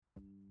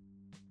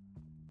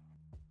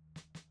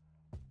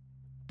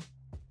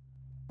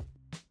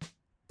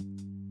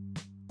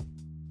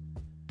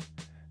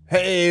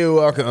Hey,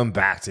 welcome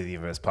back to the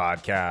Infamous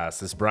Podcast.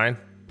 This is Brian.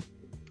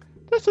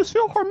 This is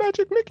Phil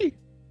Magic Mickey.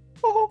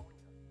 Oh.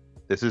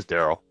 This is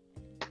Daryl.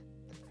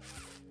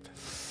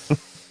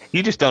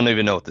 You just don't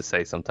even know what to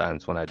say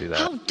sometimes when I do that.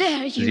 How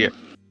dare you?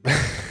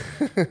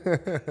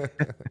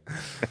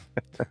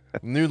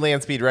 New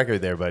land speed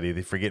record there, buddy.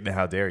 They forgetting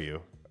how dare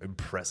you.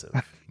 Impressive.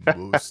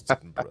 Most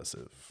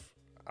impressive.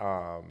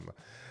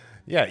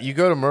 Yeah, you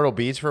go to Myrtle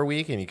Beach for a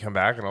week and you come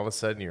back and all of a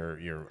sudden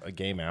you're a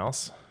gay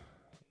mouse.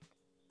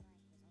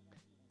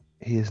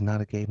 He is not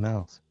a gay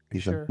mouse.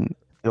 He's sure?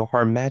 a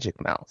Philhar Magic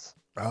Mouse.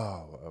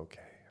 Oh, okay.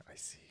 I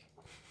see.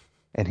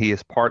 And he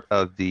is part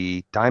of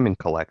the Diamond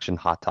Collection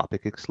Hot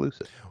Topic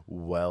exclusive.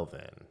 Well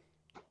then.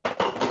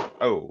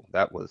 Oh,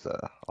 that was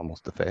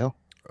almost a fail.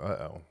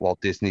 Uh-oh. Walt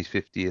Disney's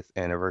 50th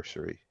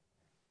anniversary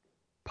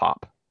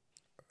pop.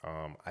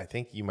 I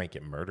think you might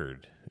get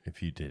murdered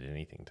if you did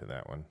anything to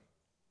that one.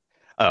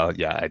 Oh,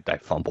 yeah, I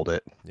fumbled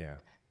it. Yeah.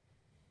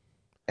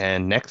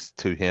 And next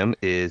to him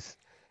is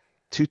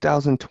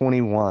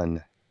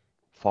 2021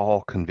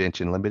 Fall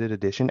Convention Limited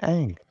Edition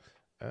Aang.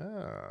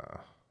 I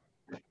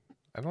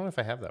don't know if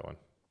I have that one.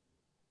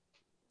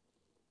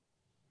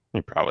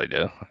 You probably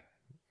do.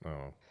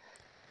 Oh.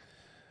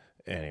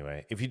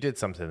 Anyway, if you did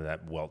something to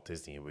that Walt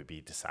Disney, it would be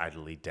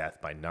decidedly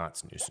death by not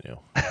snoo.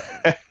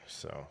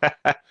 So,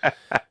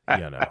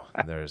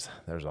 there's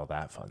all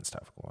that fun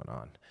stuff going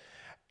on.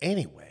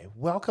 Anyway,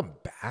 welcome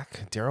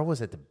back. Daryl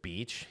was at the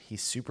beach.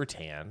 He's super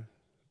tan.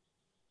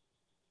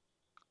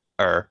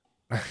 I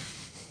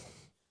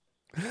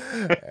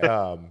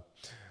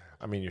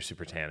mean, you're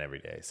super tan every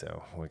day,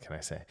 so what can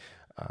I say?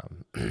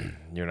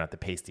 You're not the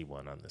pasty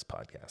one on this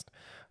podcast.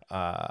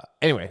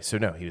 Anyway, so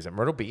no, he was at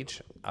Myrtle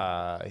Beach.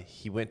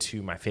 He went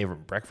to my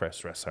favorite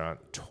breakfast restaurant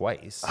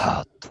twice.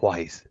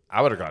 Twice.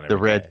 I would have gone every the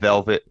red day.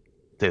 velvet,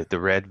 the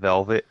red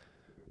velvet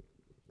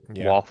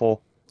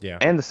waffle, yeah,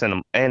 and the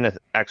cinnamon, and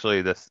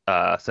actually the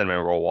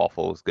cinnamon roll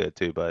waffle was good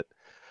too. But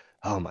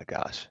oh my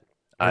gosh,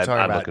 I'm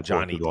talking about looking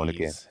forward Johnny to going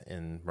D's again.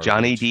 in Myrtle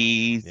Johnny Beach.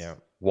 D's, Yeah.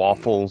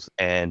 waffles,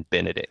 and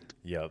Benedict.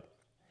 Yep.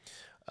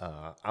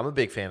 I'm a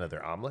big fan of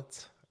their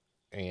omelets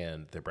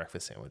and their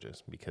breakfast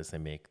sandwiches because they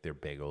make their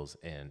bagels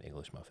and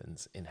English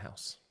muffins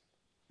in-house.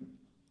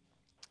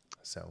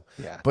 So,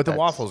 yeah, but the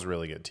waffles are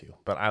really good too.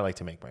 But I like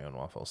to make my own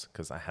waffles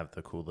because I have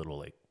the cool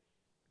little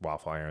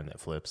waffle iron that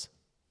flips.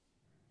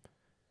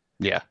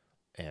 Yeah.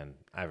 And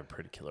I have a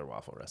pretty killer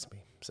waffle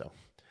recipe. So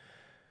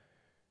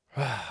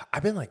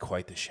I've been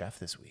quite the chef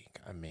this week.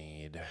 I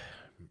made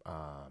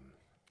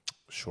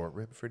short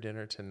rib for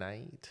dinner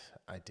tonight.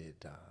 I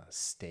did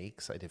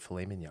steaks. I did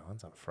filet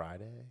mignons on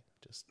Friday.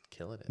 Just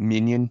killing it.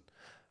 Minion.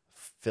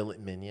 Fillet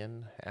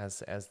mignon,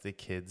 as the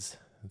kids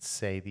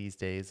say these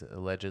days,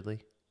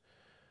 allegedly.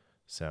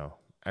 So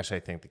actually,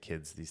 I think the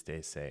kids these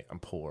days say, "I'm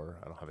poor.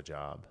 I don't have a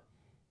job."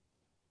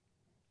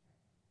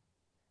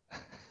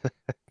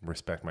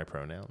 Respect my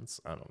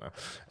pronouns. I don't know.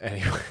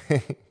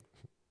 Anyway.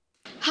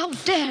 How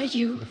dare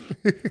you?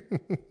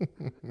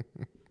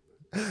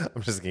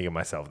 I'm just going to give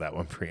myself that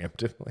one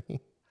preemptively.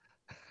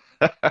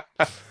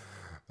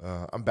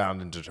 I'm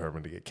bound and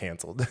determined to get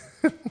canceled.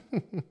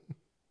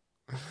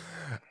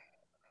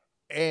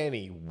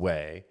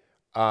 Anyway,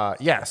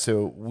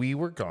 so we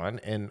were gone,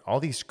 and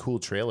all these cool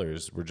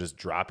trailers were just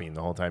dropping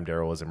the whole time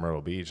Daryl was in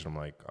Myrtle Beach. And I'm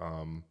like,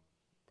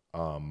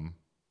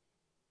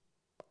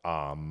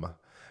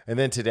 And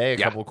then today, a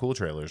couple cool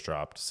trailers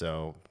dropped.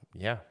 So,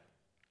 yeah.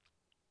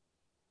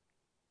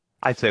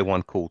 I'd say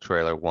one cool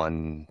trailer,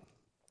 one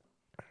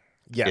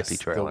yes, iffy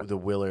trailer. The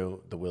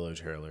Willow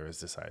trailer is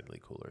decidedly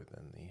cooler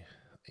than the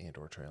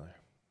Andor trailer.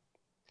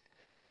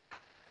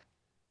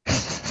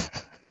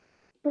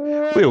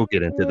 We will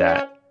get into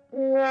that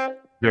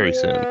very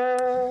soon.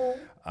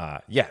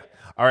 Yeah.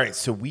 All right.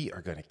 So we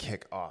are going to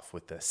kick off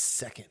with the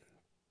second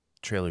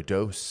trailer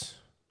dose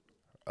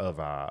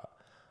of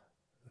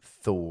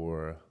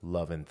Thor: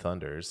 Love and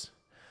Thunders.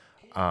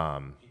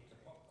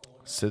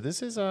 So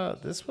this was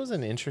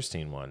an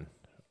interesting one.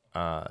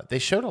 They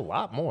showed a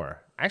lot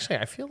more. Actually,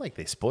 I feel like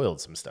they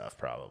spoiled some stuff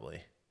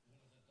probably.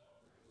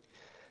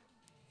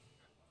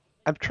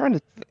 I'm trying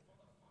to.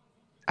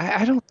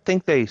 I don't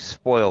think they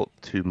spoiled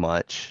too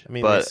much. I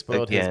mean, but they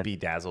spoiled his again,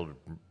 bedazzled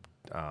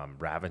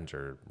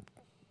Ravager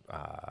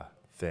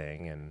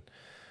thing, and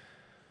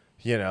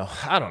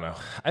I don't know.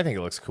 I think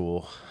it looks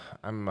cool.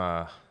 I don't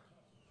know.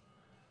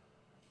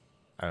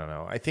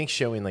 I think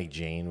showing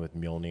Jane with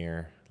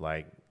Mjolnir,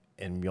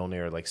 and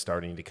Mjolnir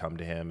starting to come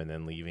to him and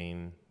then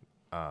leaving.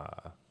 I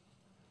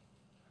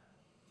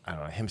don't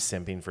know. Him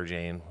simping for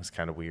Jane was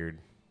kind of weird,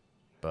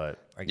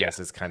 but I guess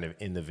it's kind of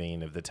in the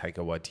vein of the Taika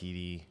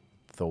Waititi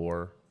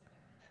Thor.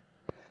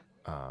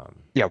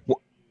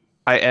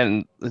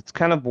 and it's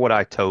kind of what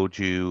I told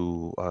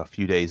you a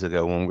few days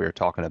ago when we were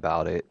talking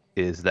about it.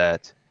 Is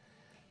that,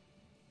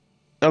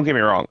 don't get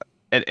me wrong,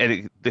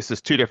 this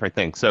is two different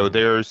things. So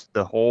there's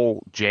the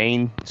whole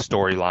Jane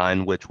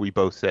storyline, which we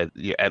both said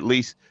at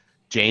least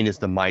Jane is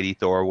the mighty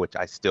Thor, which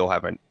I still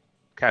have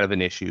kind of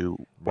an issue,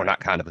 or not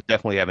kind of, but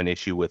definitely have an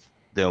issue with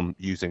them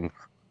using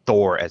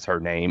Thor as her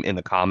name in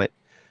the comic.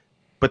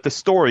 but the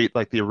story,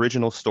 like the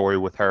original story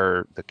with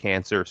her, the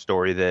cancer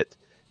story that,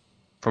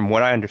 from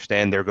what I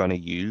understand, they're going to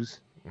use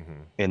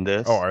in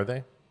this Oh, are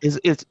they?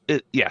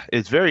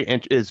 it's very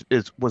is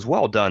was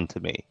well done to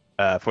me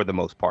for the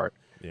most part.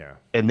 Yeah.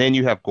 And then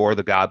you have Gore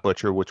the God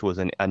Butcher, which was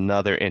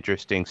another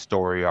interesting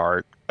story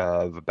arc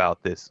of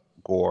about this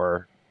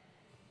Gore,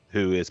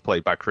 who is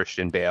played by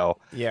Christian Bale.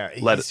 Yeah,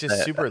 he's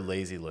just super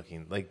lazy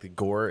looking. Like the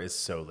Gore is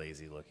so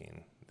lazy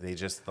looking. They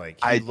just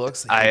like he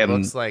looks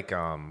like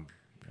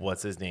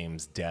what's his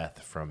name's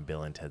Death from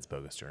Bill and Ted's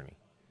Bogus Journey.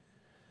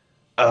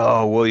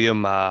 Oh,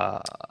 William. Yeah.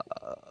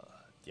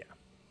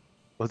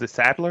 Was it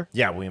Sadler?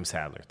 Yeah, William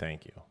Sadler.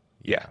 Thank you.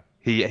 Yeah.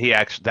 He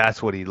actually,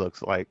 that's what he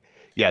looks like.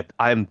 Yeah,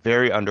 I'm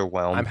very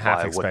underwhelmed. I'm half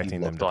by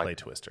expecting what he them to looked play like.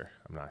 Twister.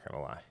 I'm not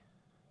gonna lie.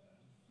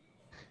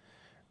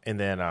 And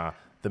then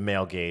the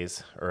male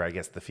gaze, or I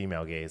guess the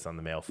female gaze on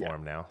the male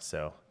form now.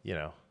 So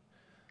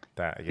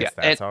that I guess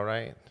that's all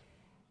right.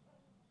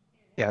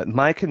 Yeah,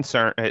 my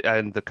concern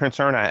and the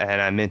concern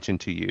I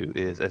mentioned to you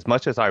is, as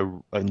much as I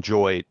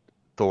enjoyed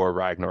Thor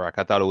Ragnarok,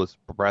 I thought it was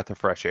a breath of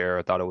fresh air.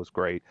 I thought it was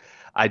great.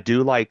 I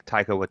do like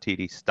Taika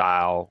Waititi's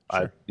style.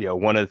 Sure.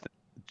 One of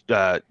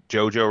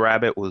Jojo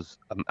Rabbit was.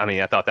 I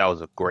mean, I thought that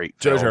was a great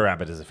film. Jojo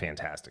Rabbit is a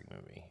fantastic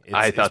movie.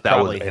 I thought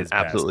that was an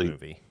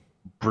absolutely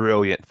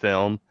brilliant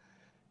film.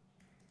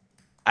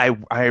 I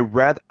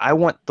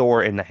want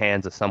Thor in the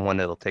hands of someone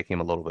that'll take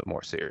him a little bit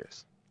more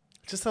serious.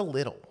 Just a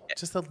little.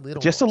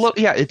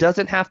 Yeah, it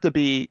doesn't have to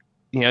be,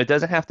 it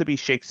doesn't have to be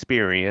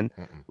Shakespearean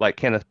like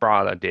Kenneth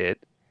Branagh did,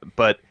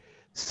 but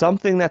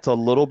something that's a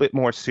little bit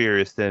more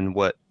serious than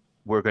what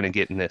we're going to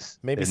get in this.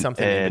 Maybe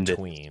something in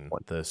between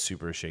the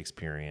super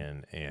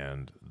Shakespearean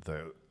and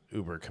the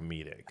uber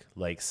comedic,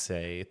 like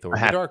say Thor: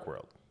 The Dark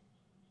World.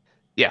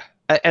 Yeah,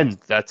 and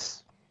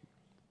that's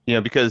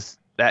because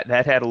that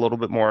had a little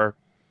bit more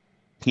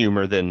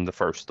humor than the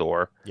first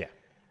Thor. Yeah.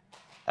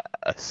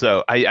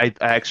 So I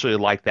actually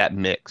like that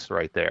mix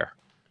right there.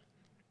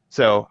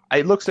 So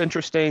it looks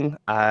interesting.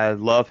 I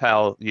love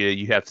how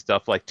you have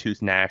stuff like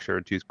Tooth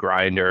Gnasher, Tooth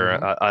Grinder.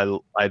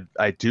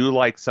 I do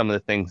like some of the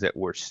things that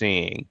we're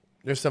seeing.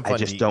 There's some fun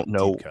deep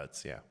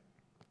cuts. Yeah.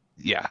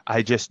 Yeah,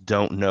 I just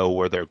don't know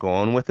where they're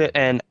going with it.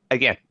 And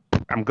again,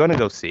 I'm gonna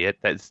go see it.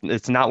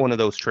 It's not one of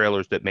those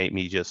trailers that make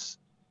me just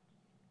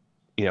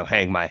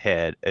hang my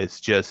head. It's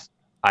just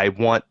I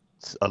want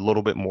a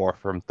little bit more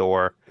from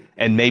Thor,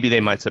 and maybe they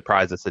might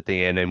surprise us at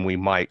the end, and we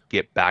might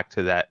get back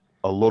to that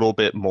a little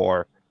bit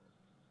more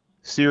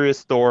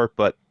serious Thor,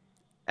 but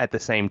at the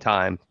same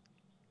time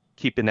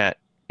keeping that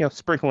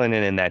sprinkling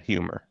in that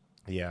humor.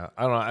 Yeah,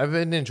 I don't know. I've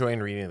been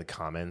enjoying reading the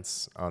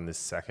comments on this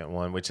second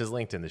one, which is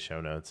linked in the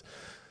show notes.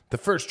 The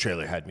first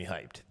trailer had me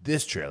hyped.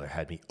 This trailer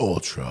had me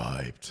ultra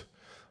hyped.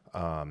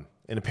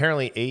 And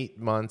apparently 8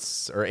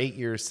 months or 8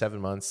 years,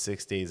 7 months,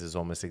 6 days is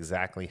almost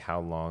exactly how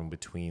long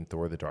between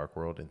Thor: The Dark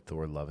World and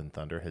Thor: Love and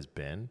Thunder has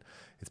been.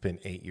 It's been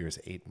 8 years,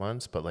 8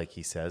 months, but like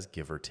he says,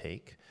 give or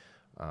take,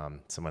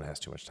 someone has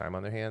too much time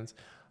on their hands.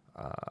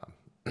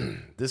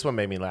 This one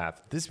made me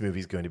laugh. This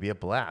movie's going to be a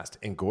blast,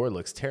 and Gore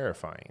looks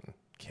terrifying.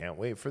 Can't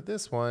wait for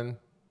this one.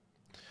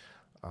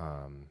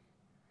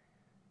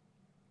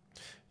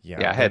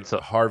 Yeah, I had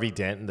Harvey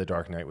Dent in The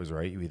Dark Knight was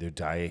right. You either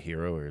die a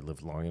hero or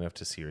live long enough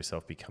to see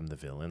yourself become the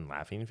villain.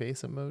 Laughing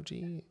face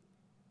emoji.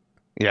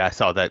 Yeah, I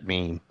saw that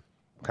meme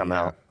come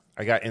out.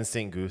 I got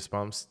instant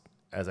goosebumps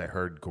as I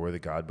heard Gore the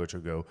God Butcher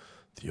go,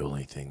 "The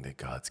only thing that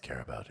gods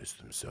care about is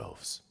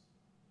themselves.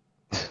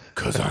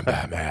 'Cause I'm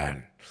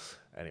Batman."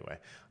 Anyway,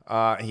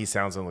 he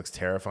sounds and looks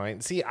terrifying.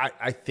 See,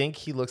 I think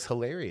he looks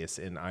hilarious,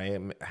 and I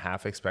am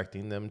half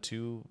expecting them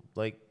to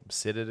like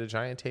sit at a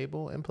giant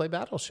table and play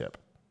Battleship.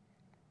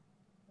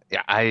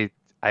 Yeah, I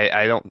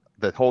don't.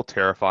 The whole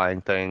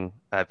terrifying thing.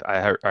 I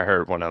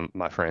heard one of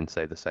my friends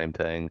say the same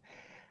thing,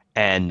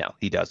 and no,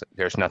 he doesn't.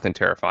 There's nothing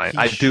terrifying.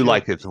 I do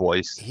like his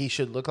voice. He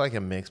should look like a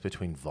mix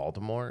between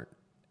Voldemort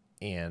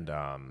and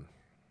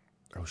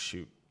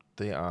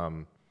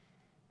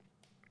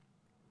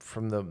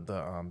from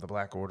the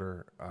Black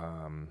Order.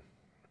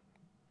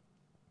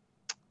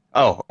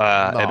 Maul.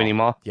 Ebony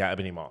Maw. Yeah,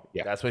 Ebony Maw.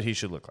 Yeah, that's what he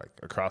should look like.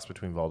 A cross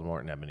between Voldemort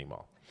and Ebony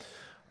Maw.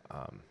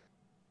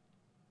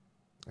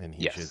 And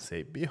he should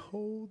say,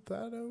 "Behold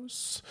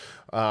Thanos."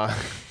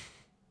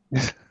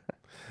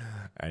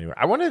 Anyway,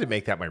 I wanted to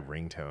make that my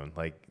ringtone,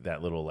 like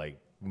that little like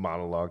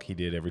monologue he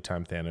did every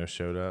time Thanos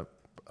showed up.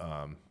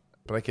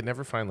 But I could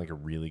never find like a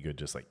really good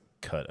just like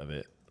cut of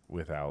it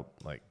without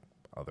like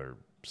other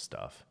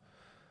stuff.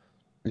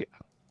 Yeah.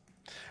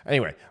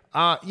 Anyway,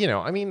 I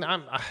mean,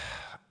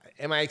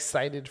 am I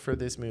excited for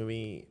this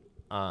movie?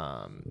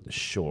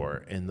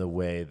 Sure, in the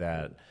way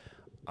that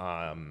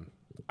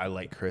I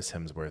like Chris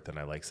Hemsworth and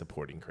I like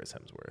supporting Chris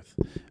Hemsworth.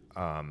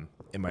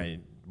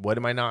 What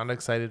am I not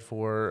excited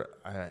for?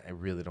 I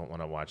really don't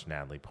want to watch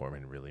Natalie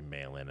Portman really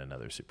mail in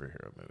another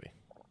superhero movie.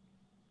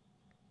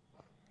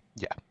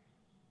 Yeah.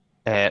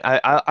 And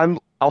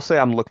I'll say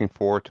I'm looking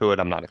forward to it.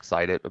 I'm not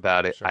excited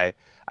about it. Sure.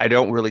 I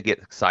don't really get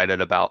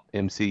excited about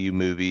MCU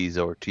movies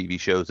or TV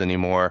shows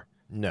anymore.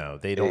 No,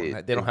 they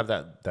don't. They don't have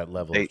that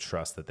level of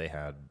trust that they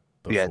had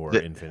before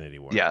Infinity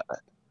War. Yeah,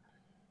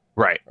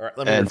 Right. Or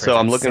let me And rephrase so that,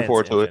 I'm looking since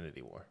forward to it.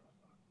 Infinity War.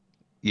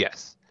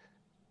 Yes.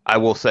 I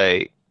will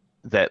say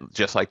that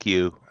just like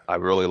you, I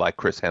really like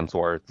Chris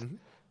Hemsworth. Mhm.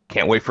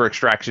 Can't wait for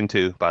Extraction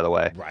 2, by the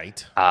way.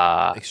 Right.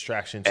 Uh,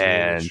 Extraction 2,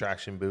 and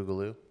Extraction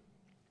Boogaloo.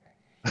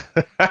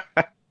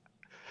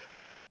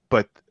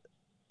 but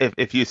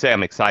if you say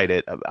I'm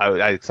excited, I'm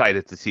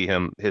excited to see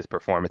his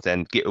performance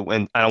and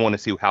I don't want to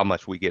see how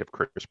much we get of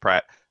Chris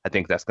Pratt. I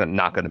think that's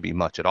not going to be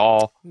much at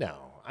all.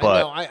 No,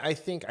 But I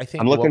think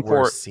I'm looking what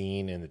we're for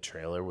seeing in the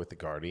trailer with the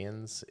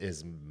Guardians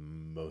is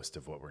most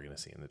of what we're going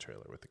to see in the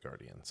trailer with the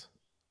Guardians.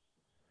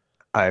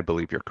 I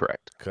believe you're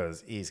correct.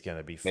 Because he's going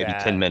to be fat, Maybe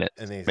 10 minutes.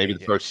 and then he's Maybe gonna the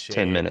get first 10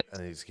 shaved, minutes.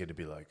 and he's going to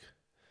be like,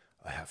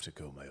 I have to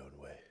go my own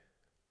way.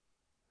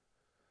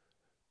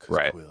 'Cause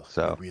Right. Quill,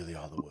 So you really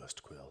are the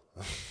worst, Quill.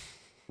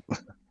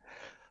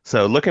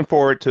 So looking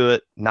forward to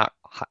it. Not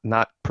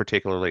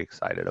particularly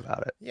excited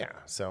about it. Yeah.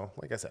 So,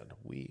 like I said,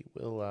 we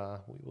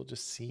will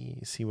just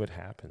see what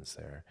happens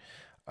there.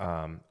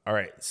 All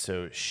right.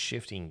 So,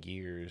 shifting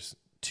gears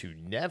to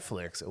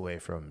Netflix away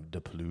from The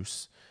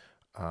Plus,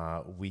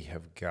 we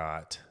have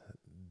got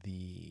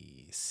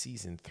the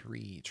season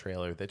 3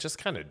 trailer that just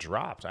kind of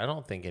dropped. I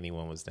don't think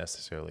anyone was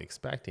necessarily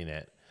expecting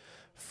it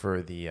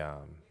for the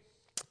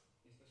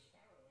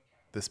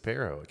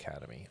Sparrow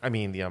Academy. I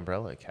mean, the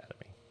Umbrella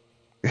Academy.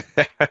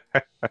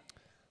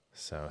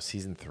 So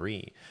season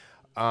 3,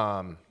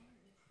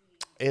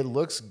 it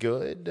looks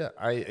good.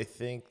 I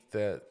think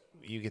that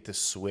you get to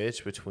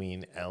switch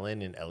between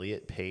Ellen and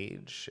Elliot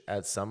Page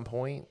at some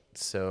point.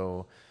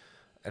 So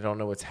I don't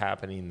know what's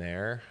happening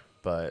there,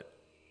 but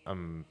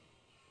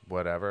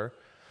whatever.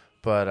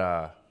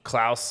 But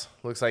Klaus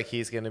looks like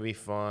he's going to be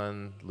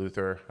fun.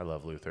 Luther, I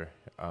love Luther.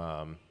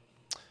 The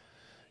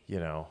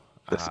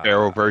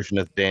Sparrow version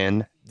of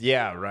Ben.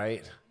 Yeah,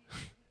 right.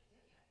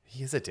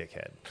 He's a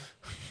dickhead.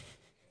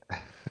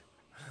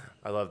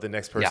 I love the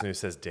next person who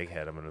says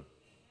dickhead. I'm going to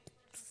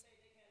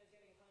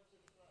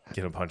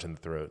get him a punch in the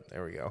throat.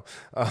 There we go.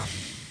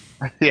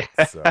 Yeah.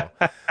 So,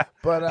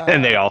 but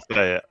And they all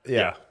say it.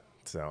 yeah.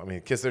 So I mean,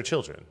 because they're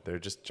children, they're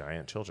just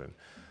giant children.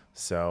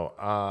 So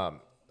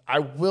I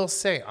will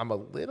say I'm a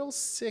little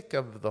sick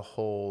of the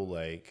whole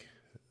like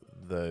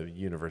the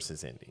universe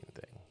is ending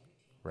thing,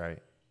 right?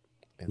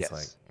 It's Yes.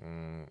 like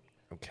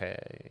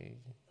okay,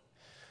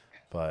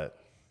 but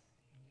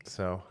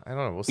so I don't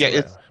know. We'll see.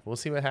 Yeah, We'll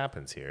see what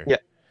happens here. Yeah.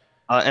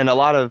 And a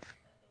lot of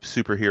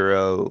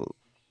superhero.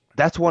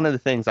 That's one of the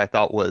things I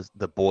thought was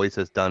The Boys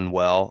has done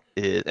well.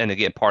 And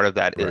again, part of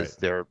that is Right.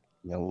 they're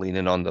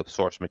leaning on the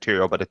source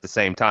material, but at the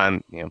same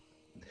time,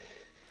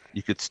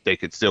 they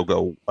could still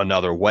go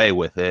another way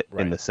with it in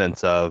Right. the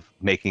sense of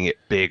making it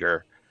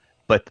bigger.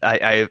 But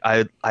I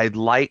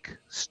like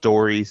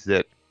stories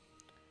that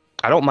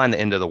I don't mind the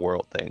end of the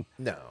world thing.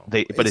 No,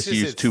 But it's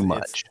used too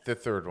much. It's the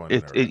third one. in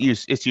a row.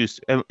 It's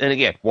used, and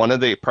again, one of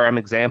the prime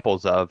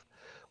examples of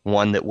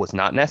one that was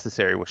not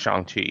necessary was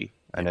Shang-Chi.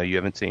 I know you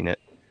haven't seen it.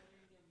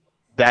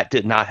 That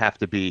did not have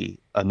to be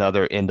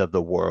another end of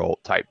the world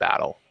type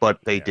battle, but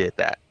they did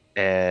that,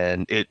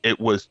 and it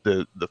was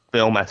the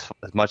film as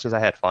much as I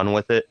had fun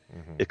with it.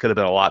 It could have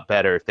been a lot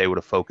better if they would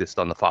have focused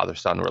on the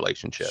father-son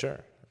relationship. Sure.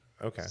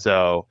 Okay.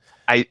 So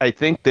I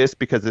think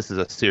because this is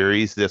a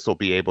series, this will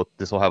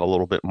have a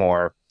little bit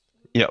more,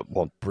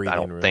 Breathing I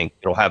don't room. think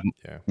it'll have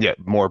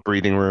more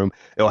breathing room.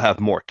 It'll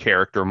have more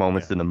character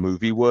moments than a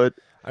movie would.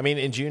 I mean,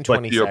 in June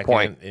But to your 22nd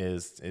point-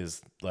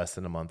 is less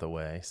than a month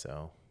away,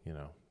 so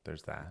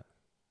there's that.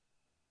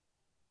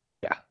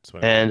 Yeah. That's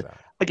when it And comes out.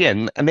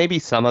 again, maybe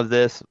some of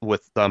this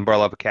with the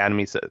Umbrella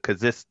Academy, because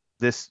this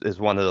is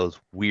one of those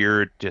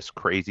weird, just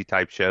crazy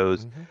type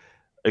shows.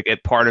 Again,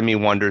 part of me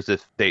wonders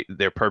if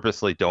they're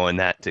purposely doing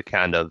that to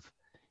kind of,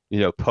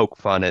 poke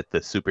fun at the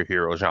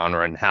superhero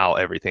genre and how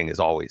everything is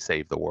always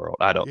save the world.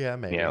 I don't,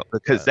 maybe.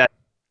 because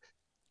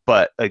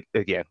but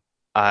again,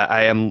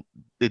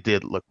 it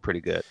did look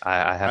pretty good.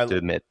 I have to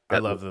admit, I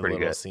that love looked the pretty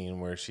little good. scene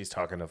where she's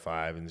talking to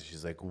Five and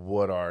she's like,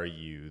 "What are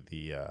you,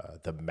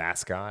 the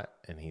mascot?"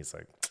 And he's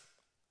like,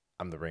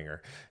 "I'm the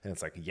ringer." And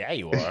it's like, "Yeah,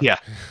 you are." Yeah.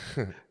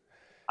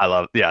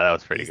 That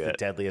was pretty He's the good.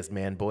 deadliest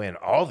man boy in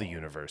all the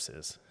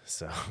universes.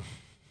 So,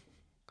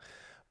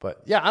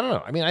 but yeah, I don't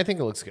know. I mean, I think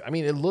it looks good. I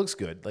mean, it looks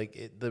good.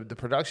 Like the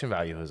production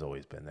value has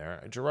always been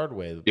there. Gerard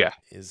Way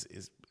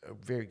is a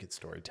very good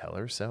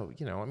storyteller. So,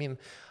 I mean,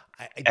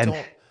 I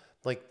don't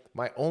like,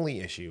 my only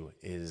issue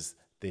is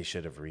they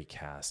should have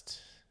recast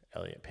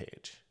Elliot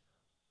Page.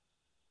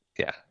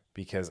 Yeah.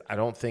 Because I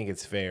don't think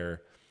it's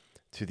fair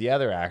to the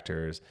other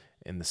actors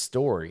in the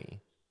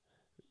story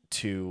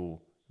to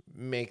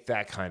make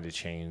that kind of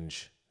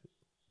change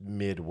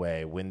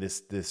midway when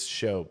this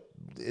show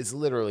is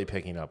literally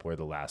picking up where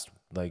the last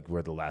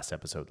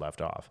episode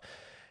left off.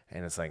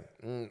 And it's like,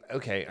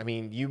 okay, I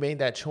mean, you made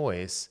that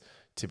choice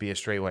to be a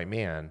straight white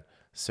man,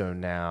 so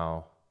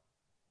now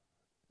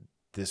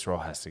this role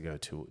has to go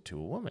to a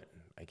woman,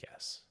 I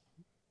guess.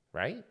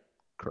 Right?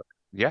 Correct.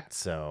 Yeah.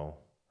 So,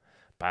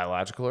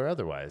 biological or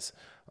otherwise.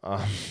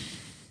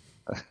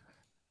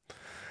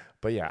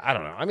 But yeah, I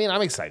don't know. I mean,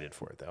 I'm excited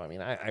for it though. I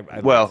mean, I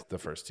Well, loved the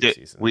first two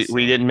seasons.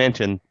 We didn't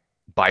mention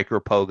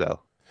Biker Pogo.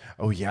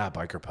 Oh yeah,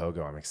 Biker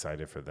Pogo. I'm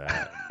excited for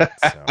that.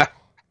 So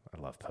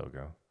I love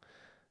Pogo.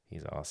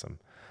 He's awesome.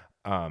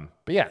 But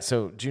yeah,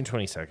 so June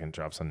 22nd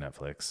drops on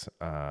Netflix.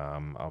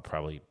 I'll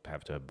probably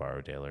have to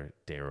borrow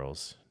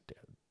Daryl's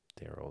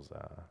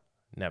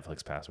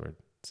Netflix password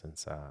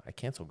since I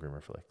canceled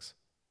Grimmerflix.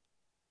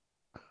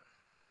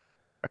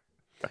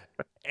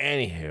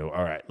 Anywho,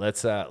 all right,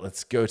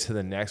 let's go to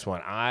the next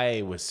one.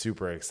 I was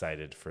super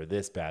excited for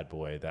this bad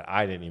boy that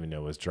I didn't even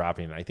know was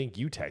dropping. I think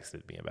you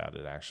texted me about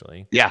it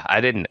actually. Yeah, I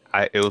didn't.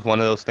 It was one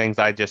of those things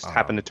I just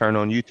happened to turn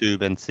on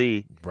YouTube and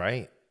see.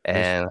 Right.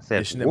 And I said,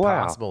 Mission wow.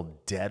 Impossible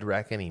Dead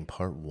Reckoning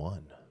Part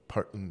 1.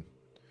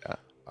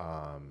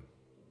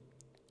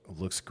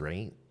 Looks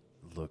great.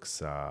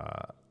 Looks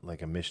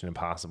like a Mission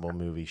Impossible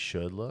movie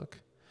should look.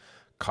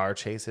 Car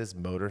chases,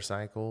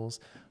 motorcycles.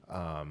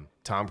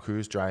 Tom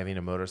Cruise driving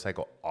a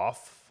motorcycle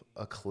off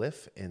a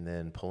cliff and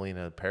then pulling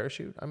a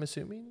parachute, I'm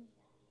assuming.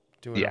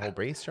 Doing a whole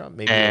base jump.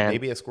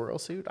 Maybe a squirrel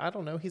suit. I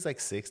don't know. He's like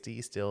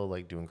 60 still,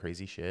 like doing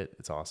crazy shit.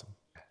 It's awesome.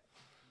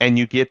 And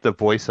you get the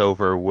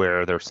voiceover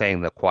where they're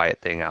saying the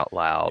quiet thing out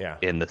loud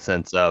in the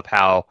sense of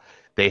how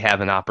they have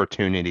an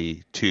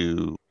opportunity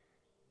to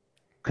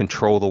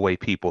control the way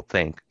people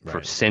think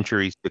for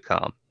centuries to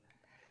come.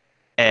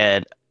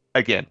 And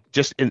again,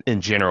 just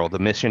in general, the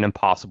Mission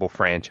Impossible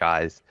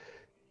franchise,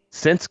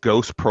 since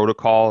Ghost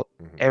Protocol,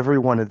 every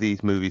one of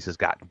these movies has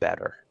gotten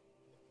better.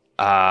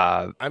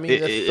 I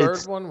mean, the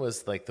third one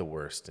was like the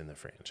worst in the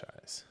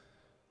franchise.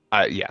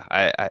 I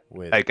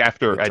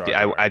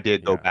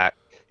did go back.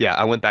 Yeah,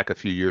 I went back a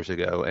few years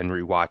ago and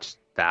rewatched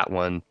that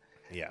one.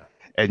 Yeah.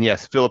 And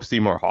yes, Philip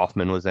Seymour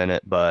Hoffman was in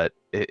it, but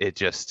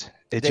it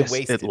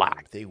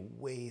lacked. They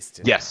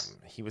wasted yes. him.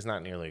 He was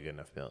not nearly a good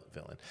enough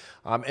villain.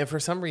 And for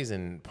some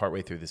reason,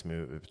 partway through this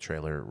movie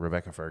trailer,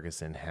 Rebecca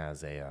Ferguson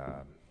has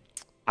a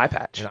eye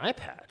patch. An eye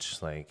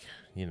patch, like,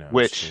 you know,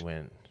 which she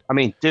went. I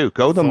mean, dude,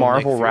 go the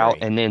Marvel route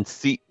and then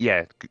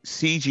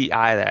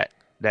CGI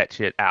that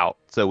shit out,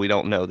 so we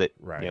don't know that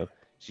you know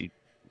she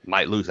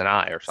might lose an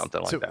eye or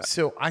something like that.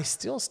 So I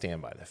still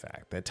stand by the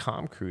fact that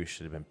Tom Cruise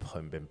should have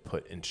been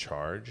put in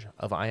charge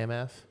of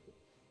IMF.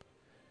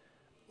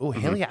 Oh,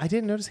 Haley! I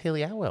didn't notice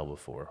Haley Atwell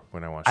before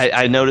when I watched.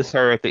 I noticed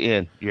her at the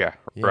end. Yeah.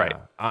 Right.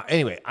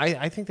 Anyway,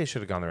 I think they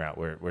should have gone the route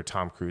where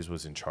Tom Cruise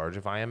was in charge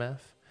of IMF,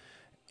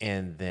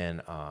 and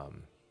then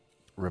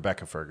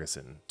Rebecca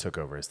Ferguson took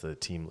over as the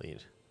team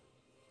lead.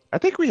 I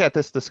think we had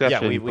this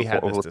discussion. Yeah, we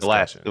had this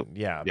discussion.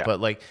 Yeah,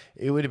 but like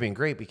it would have been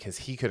great because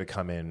he could have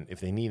come in if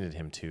they needed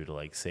him to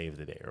like save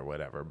the day or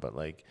whatever. But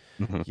like,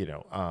 you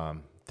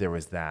know, there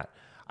was that.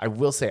 I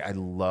will say I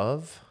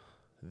love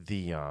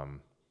the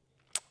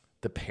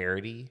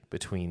parody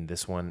between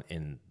this one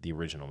and the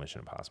original Mission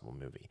Impossible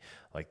movie,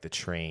 like the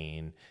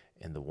train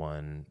and the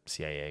one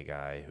CIA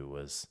guy who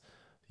was,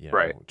 you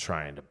know,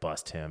 trying to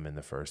bust him in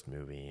the first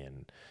movie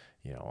and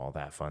you know all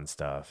that fun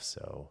stuff.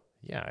 So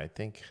yeah, I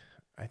think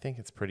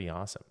it's pretty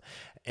awesome.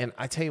 And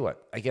I tell you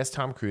what, I guess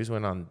Tom Cruise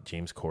went on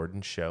James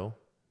Corden's show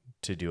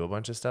to do a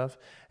bunch of stuff.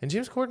 And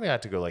James Corden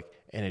got to go like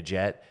in a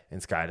jet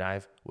and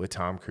skydive with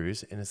Tom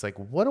Cruise. And it's like,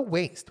 what a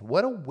waste.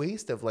 What a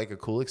waste of like a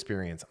cool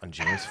experience on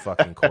James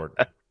fucking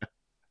Corden.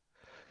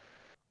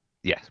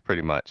 Yes,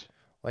 pretty much.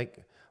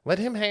 Like, let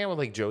him hang out with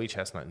like Joey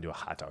Chestnut and do a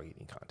hot dog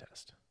eating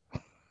contest.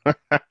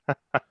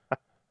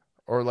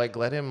 Or like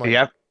let him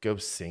like go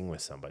sing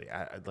with somebody.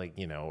 Like,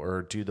 you know,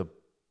 or do the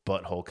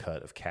butthole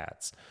cut of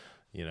Cats.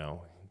 You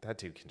know, that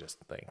dude can just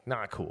think,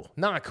 not cool.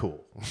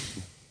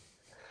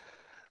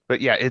 But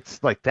yeah,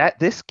 it's like that.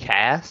 This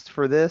cast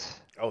for this,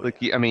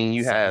 I mean,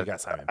 you got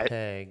Simon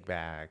Pegg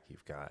back.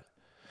 You've got.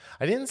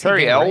 I didn't see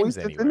Terry Elwes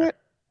in it.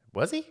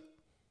 Was he?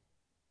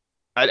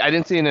 I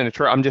didn't see it in a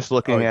trailer. I'm just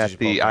looking at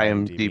the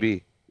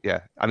IMDb. Yeah,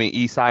 I mean,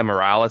 Esai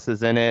Morales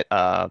is in it.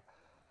 Paul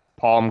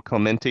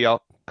Clementoff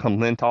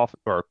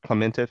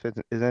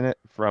is in it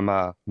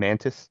from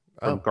Mantis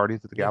from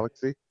Guardians of the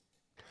Galaxy.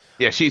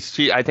 Yeah,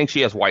 I think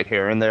she has white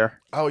hair in there.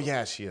 Oh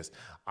yeah, she is.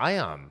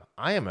 I'm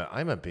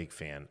a big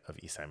fan of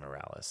Esai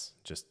Morales.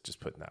 Just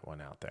putting that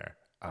one out there.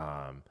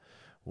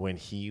 When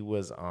he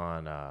was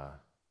on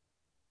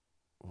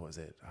what was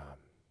it?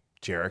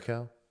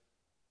 Jericho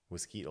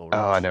with Skeet Ulrich.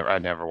 Oh, I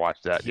never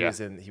watched that. He was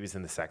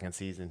in the second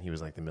season. He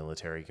was like the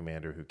military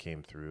commander who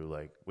came through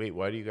like, wait,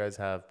 why do you guys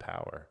have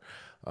power?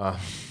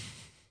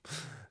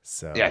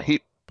 So yeah, he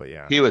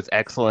was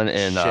excellent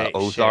in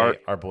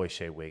Ozark. Our boy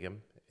Shea Wiggum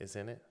is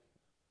in it.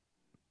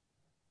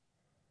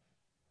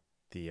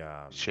 The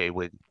Shea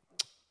Wiggum.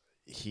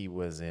 He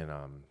was in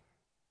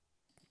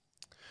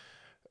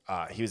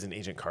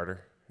Agent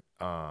Carter.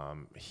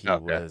 He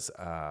was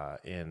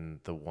in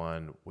the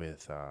one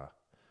with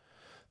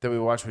that we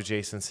watched with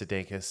Jason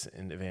Sudeikis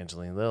and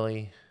Evangeline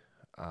Lilly.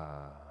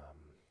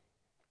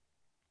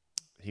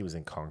 He was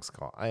in Kong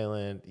Skull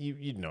Island.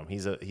 You know him.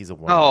 He's a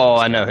one. Oh,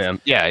 I know him.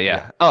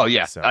 Yeah. Oh,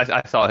 yeah. So,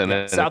 I saw him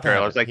in the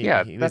trailer. I was like, he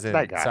that's was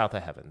that guy. South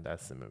of Heaven.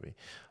 That's the movie.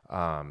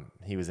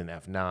 He was in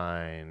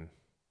F9.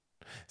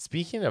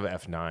 Speaking of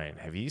F9,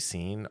 have you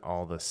seen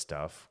all the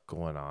stuff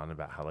going on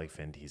about how like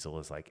Vin Diesel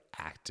is like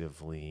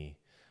actively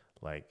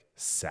like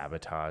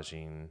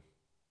sabotaging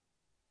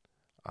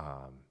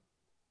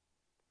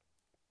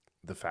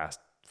the Fast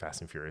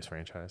and Furious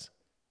franchise.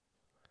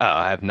 Oh,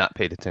 I have not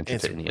paid attention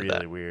It's to any of really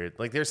that. weird.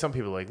 Like there's some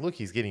people like, look,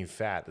 he's getting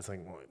fat. It's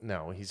like, well,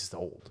 no, he's just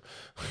old.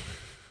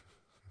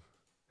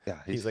 Yeah,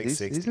 He's like he's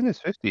 60. in his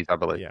 50s, I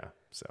believe. Yeah.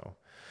 So,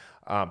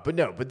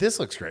 but this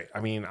looks great.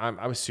 I mean,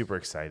 I was super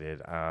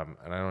excited. And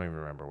I don't even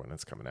remember when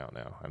it's coming out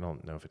now. I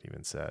don't know if it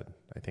even said.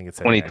 I think it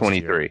said next year.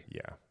 2023.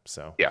 Yeah.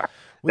 So Yeah,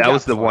 we that got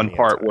was the one plenty of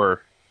part time.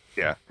 where,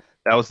 yeah,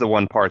 that was the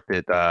one part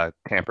that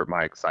tempered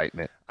my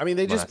excitement. I mean,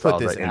 they when just I saw put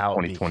this that in out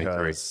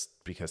 2023.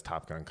 because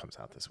Top Gun comes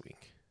out this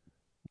week.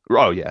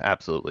 Oh yeah,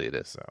 absolutely it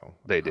is. So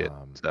They did.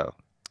 So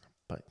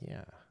but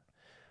yeah,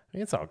 I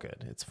mean, it's all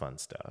good. It's fun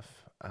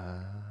stuff.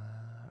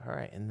 All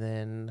right, and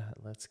then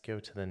let's go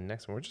to the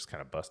next one. We're just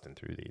kind of busting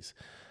through these.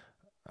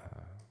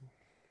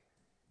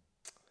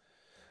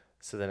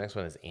 So the next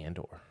one is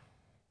Andor.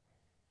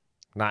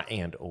 Not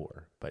and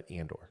or, but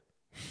Andor.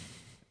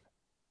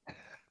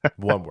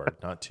 One word,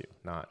 not two.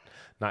 Not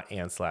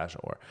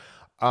and/or.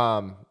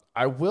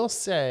 I will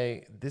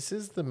say this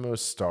is the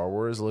most Star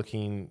Wars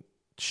looking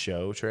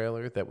show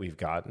trailer that we've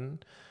gotten.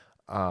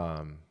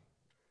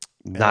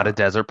 not a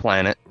desert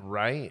planet.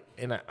 Right.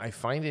 And I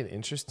find it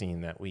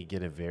interesting that we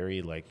get a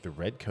very like the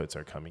redcoats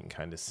are coming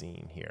kind of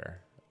scene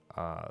here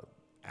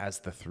as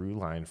the through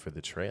line for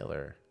the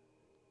trailer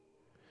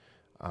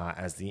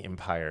as the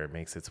Empire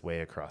makes its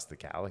way across the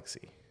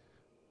galaxy.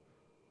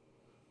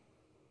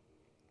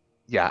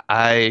 Yeah,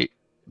 I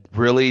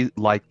really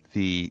like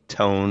the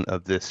tone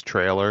of this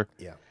trailer,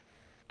 Yeah.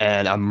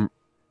 and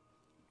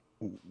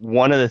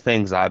one of the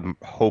things I'm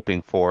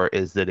hoping for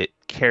is that it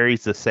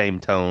carries the same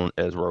tone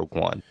as Rogue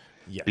One,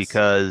 Yes.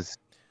 because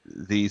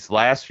these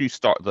last few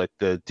like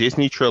the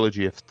Disney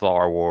trilogy of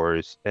Star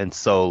Wars and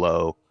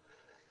Solo,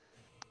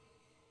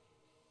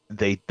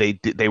 they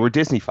were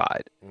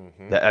Disneyfied.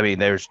 I mean,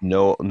 there's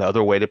no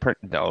other way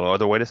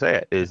to say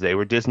it is they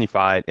were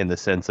Disneyfied in the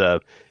sense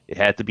of it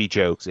had to be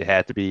jokes, it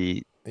had to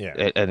be,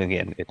 Yeah. and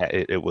again,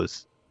 it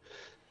was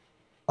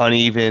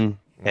uneven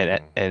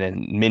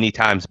and many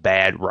times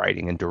bad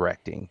writing and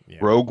directing. Yeah.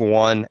 Rogue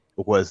One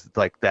was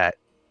like that.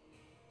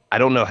 I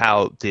don't know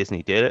how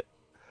Disney did it,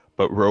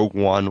 but Rogue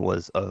One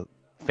was a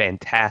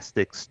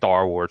fantastic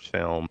Star Wars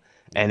film,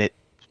 and it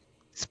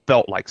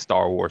felt like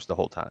Star Wars the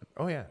whole time.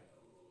 Oh yeah.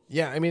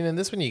 Yeah, I mean, in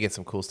this one you get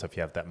some cool stuff.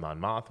 You have that Mon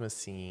Mothma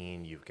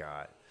scene. You've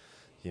got,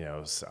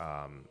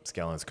 Skellen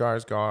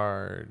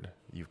Skarsgård.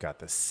 You've got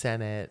the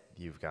Senate.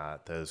 You've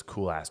got those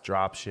cool ass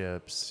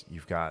dropships.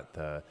 You've got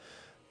the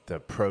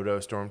proto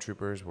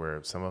stormtroopers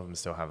where some of them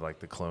still have like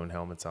the clone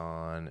helmets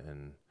on,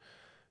 and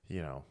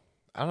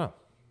I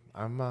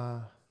don't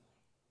know.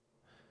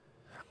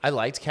 I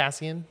liked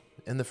Cassian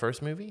in the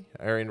first movie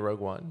or in Rogue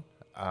One.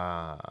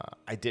 I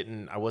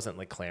wasn't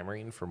like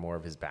clamoring for more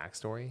of his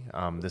backstory.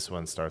 This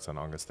one starts on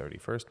August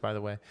 31st, by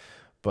the way.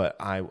 But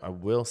I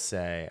will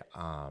say,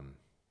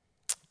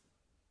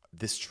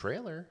 this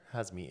trailer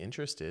has me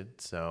interested,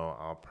 so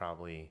I'll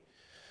probably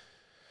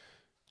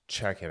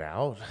check it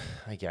out,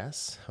 I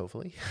guess,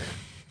 hopefully.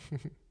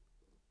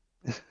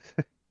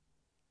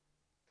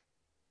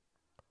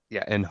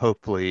 Yeah, and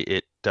hopefully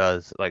it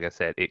does, like I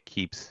said, it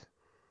keeps,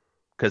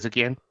 because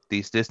again,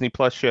 these Disney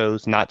Plus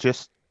shows, not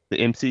just the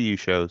MCU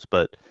shows,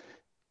 but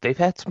they've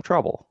had some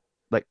trouble,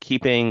 like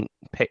keeping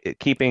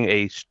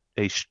a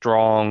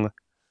strong,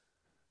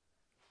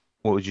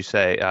 what would you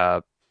say,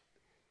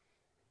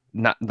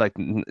 not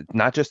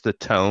just the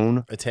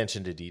tone.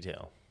 Attention to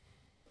detail.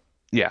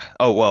 Yeah.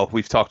 Oh well,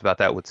 we've talked about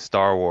that with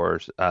Star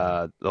Wars,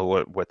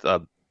 with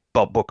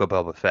Book of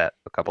Boba Fett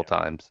a couple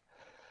times.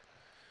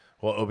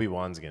 Well,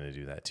 Obi-Wan's going to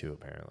do that too,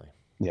 apparently.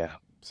 Yeah.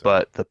 So.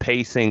 But the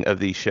pacing of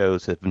these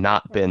shows have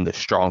not been the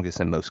strongest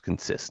and most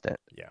consistent.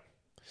 Yeah.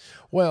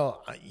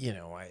 Well, I don't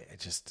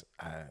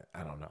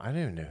know. I don't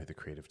even know who the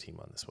creative team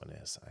on this one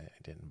is. I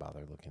didn't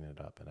bother looking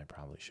it up, and I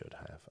probably should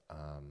have.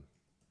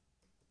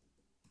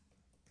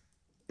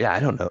 Yeah, I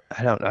don't know. I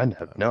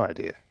have no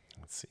idea.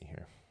 Let's see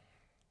here.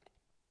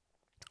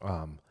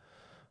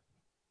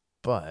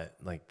 But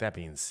like that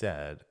being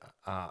said,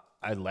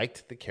 I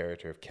liked the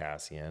character of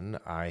Cassian.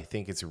 I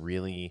think it's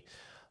really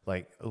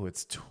like,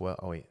 it's 12.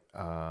 Oh wait.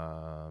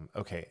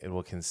 Okay. It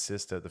will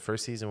consist of, the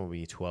first season will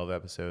be 12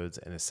 episodes,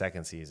 and the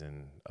second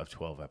season of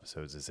 12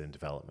 episodes is in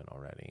development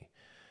already.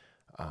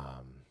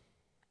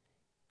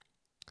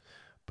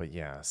 But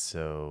yeah,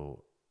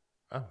 so,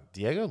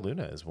 Diego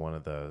Luna is one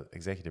of the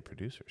executive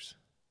producers.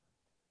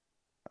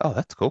 Oh,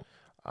 that's cool.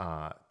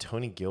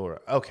 Tony Gilroy.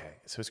 Okay,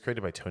 so it's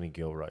created by Tony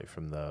Gilroy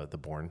from the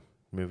Bourne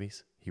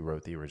movies. He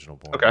wrote the original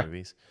Bourne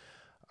movies.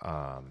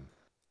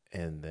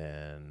 And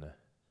then,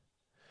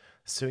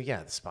 so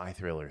yeah, the spy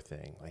thriller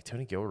thing. Like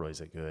Tony Gilroy's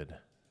a good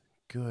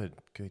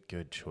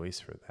choice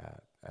for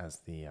that as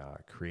the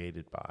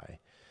created by.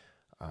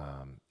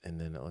 And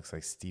then it looks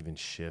like Stephen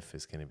Schiff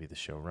is going to be the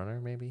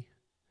showrunner. Maybe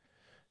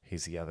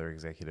he's the other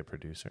executive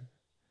producer.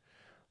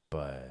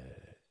 But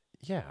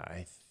yeah,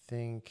 I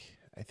think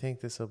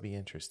this will be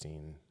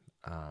interesting.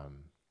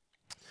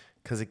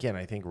 because again,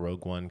 I think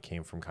Rogue One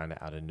came from kind of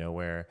out of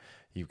nowhere.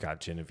 You've got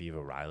Genevieve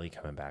O'Reilly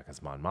coming back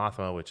as Mon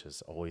Mothma, which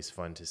is always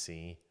fun to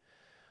see.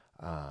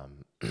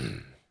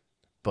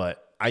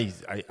 But I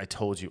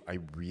told you I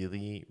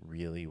really,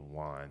 really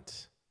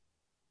want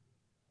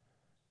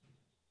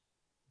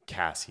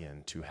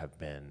Cassian to have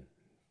been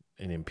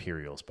an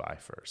Imperial spy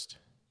first.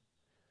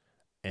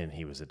 And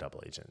he was a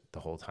double agent the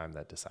whole time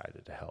that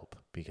decided to help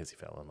because he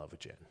fell in love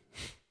with Jin.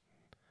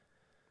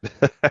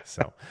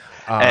 So,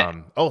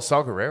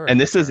 Saw Gerrera.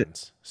 And this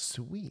is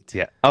sweet.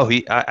 Yeah. Oh,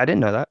 I didn't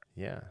know that.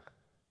 Yeah.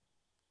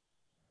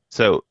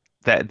 So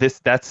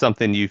that's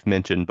something you've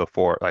mentioned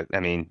before. Like,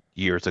 I mean,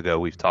 years ago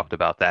we've talked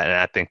about that, and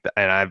I think that,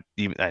 and I've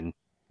even, and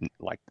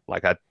like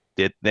I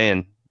did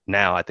then,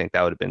 now I think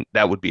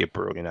that would be a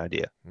brilliant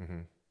idea. Mm-hmm.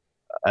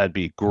 It'd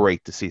be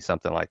great to see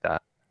something like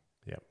that.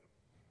 Yep.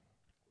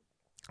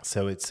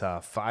 So it's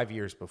 5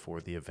 years before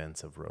the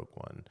events of Rogue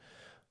One.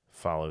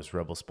 Follows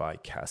rebel spy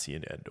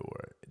Cassian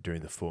Andor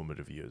during the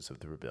formative years of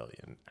the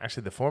rebellion.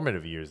 Actually, the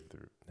formative years,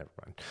 never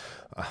mind.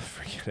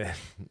 Forget it.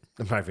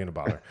 I'm not even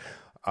going to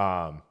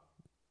bother.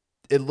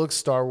 It looks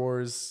Star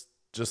Wars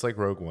just like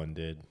Rogue One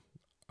did.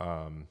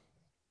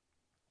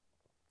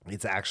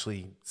 It's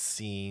actually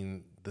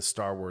seeing the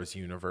Star Wars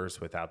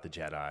universe without the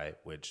Jedi,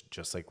 which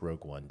just like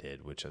Rogue One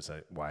did, which is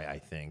why I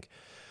think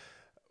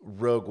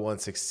Rogue One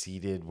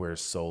succeeded where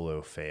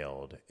Solo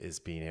failed, is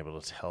being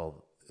able to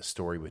tell a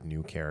story with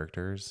new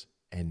characters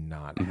and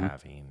not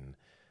having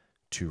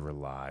to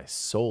rely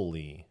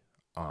solely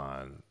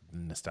on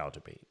nostalgia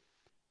bait.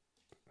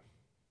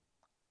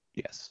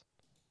 Yes.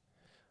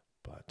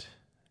 But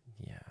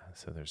yeah,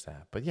 so there's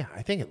that. But yeah,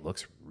 I think it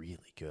looks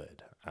really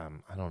good. I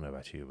don't know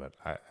about you, but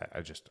I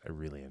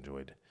really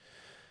enjoyed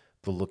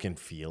the look and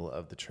feel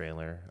of the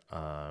trailer.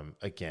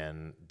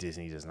 Again,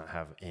 Disney does not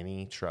have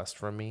any trust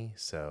from me,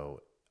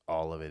 so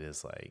all of it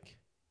is like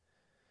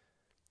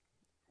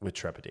with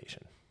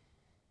trepidation.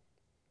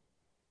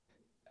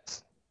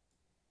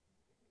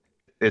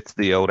 It's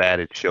the old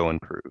adage, show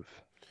and prove.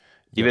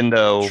 Yep. Even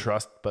though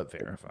trust but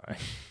verify.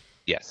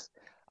 Yes,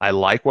 I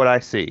like what I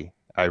see.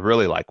 I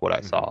really like what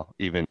I saw.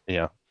 Even,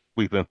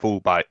 we've been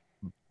fooled by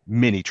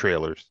many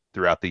trailers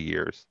throughout the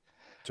years.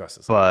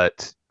 Justice League.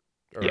 But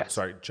yes,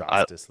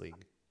 Justice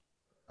League.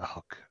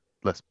 Oh,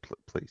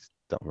 please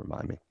don't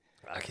remind me.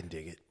 I can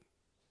dig it.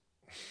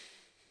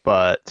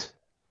 But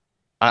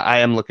I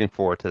am looking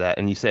forward to that.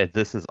 And you said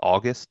this is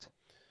August?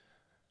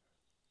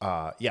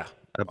 Yeah,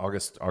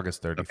 August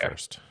 31st. Okay.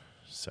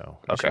 So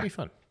it should be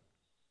fun.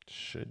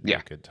 Should be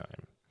a good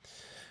time.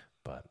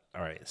 But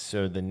all right,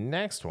 so the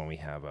next one we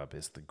have up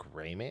is The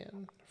Gray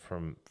Man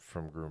from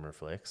Groomer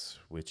Flicks,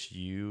 which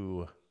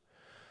you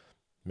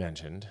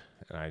mentioned,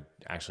 and I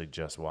actually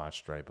just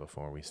watched right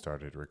before we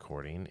started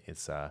recording.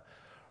 It's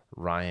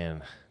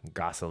Ryan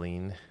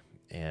Gosling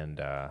and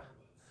a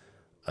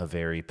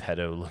very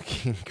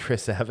pedo-looking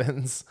Chris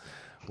Evans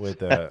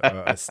with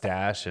a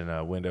stash and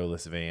a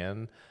windowless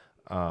van.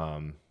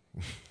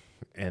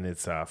 And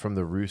it's from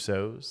the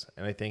Russos.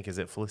 And I think, is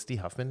it Felicity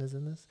Huffman is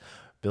in this?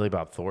 Billy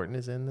Bob Thornton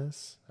is in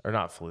this. Or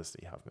not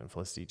Felicity Huffman,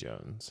 Felicity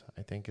Jones,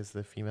 I think, is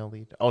the female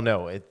lead. Oh,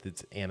 no,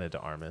 it's Anna de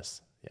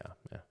Armas.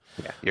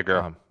 Yeah, your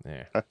girl.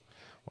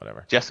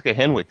 Whatever. Jessica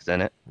Henwick's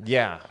in it.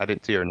 Yeah. I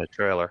didn't see her in the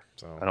trailer.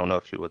 So I don't know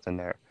if she was in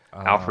there.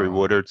 Alfre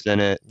Woodard's in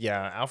it.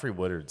 Yeah, Alfre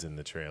Woodard's in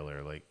the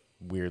trailer, like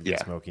weirdly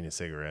smoking a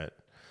cigarette.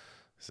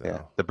 So.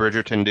 Yeah, the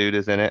Bridgerton dude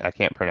is in it. I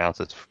can't pronounce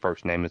his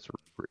first name. It's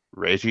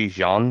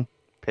Regé-Jean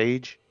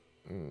Page.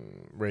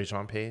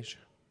 Regé-Jean Page?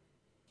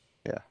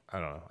 Yeah. I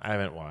don't know. I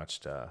haven't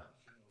watched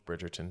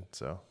Bridgerton,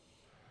 so.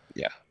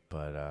 Yeah.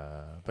 But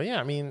yeah,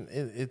 I mean,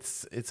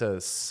 it's a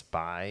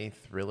spy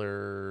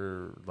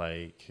thriller,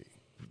 like,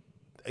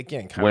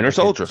 again, kind Winter of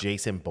like Soldier. a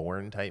Jason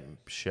Bourne type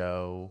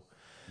show.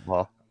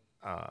 Well,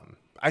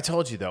 I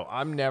told you though,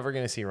 I'm never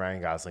going to see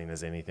Ryan Gosling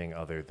as anything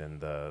other than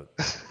the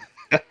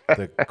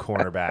the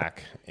cornerback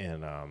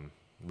in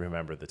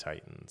Remember the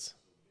Titans.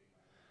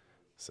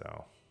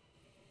 So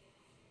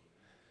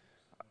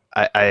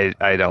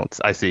I don't.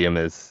 I see him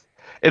as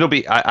it'll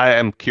be. I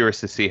am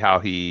curious to see how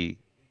he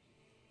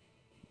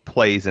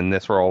plays in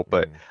this role,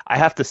 but I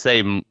have to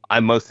say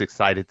I'm most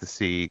excited to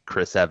see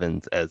Chris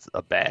Evans as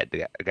a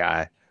bad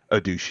guy,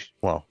 a douche.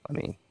 Well, I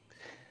mean,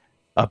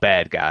 a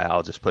bad guy.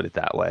 I'll just put it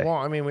that way. Well,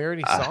 I mean, we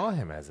already saw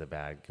him as a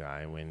bad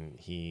guy when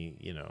he,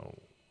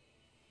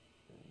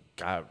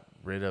 got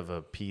rid of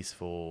a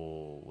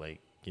peaceful,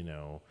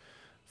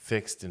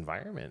 fixed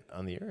environment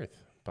on the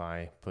earth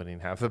by putting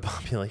half the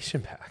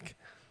population back.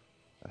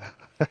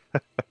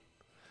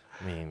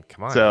 I mean,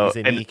 come on. So,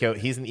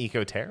 he's an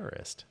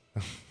eco-terrorist.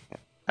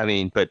 I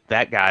mean, but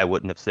that guy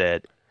wouldn't have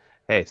said,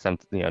 hey, to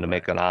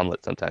make an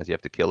omelet, sometimes you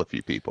have to kill a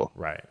few people.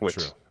 Right.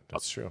 True.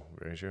 That's true.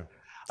 Very true.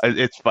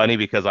 It's funny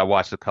because I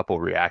watched a couple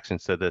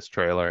reactions to this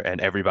trailer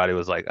and everybody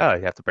was like, oh,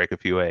 you have to break a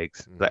few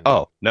eggs. Mm-hmm. Like,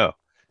 oh, no.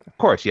 Of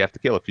course, you have to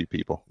kill a few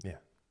people. Yeah.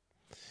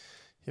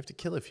 You have to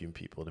kill a few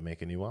people to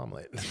make a new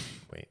omelet.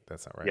 Wait,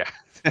 that's not right.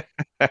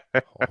 Yeah.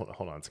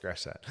 hold on.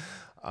 Scratch that.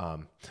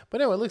 But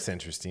no, it looks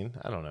interesting.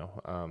 I don't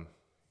know.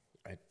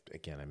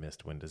 I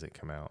missed, when does it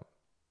come out?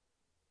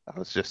 I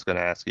was just going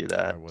to ask you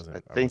that. I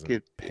wasn't I think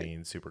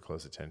paying super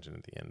close attention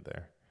at the end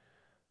there.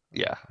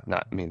 yeah,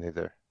 not me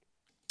neither.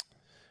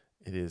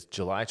 It is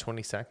July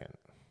 22nd.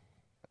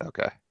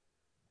 Okay.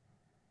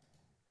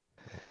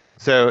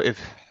 So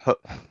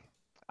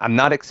I'm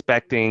not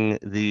expecting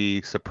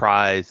the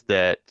surprise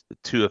that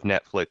two of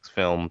Netflix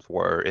films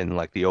were in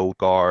like The Old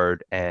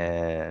Guard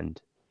and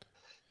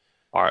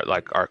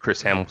our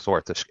Chris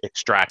Hemsworth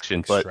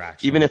Extraction, but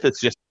Extraction. even if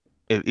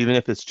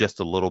it's just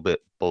a little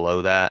bit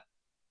below that,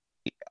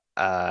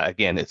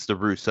 again, it's the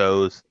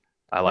Russos.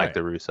 I like Right. the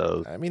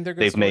Russos. I mean, they're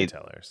good They've made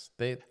storytellers.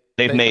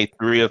 they've made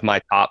three of my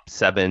top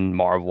 7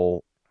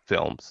 Marvel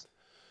films.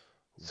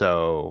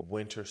 So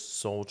Winter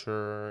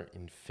Soldier,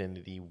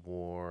 Infinity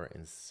War,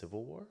 and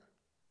Civil War.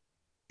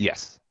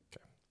 yes.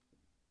 Okay.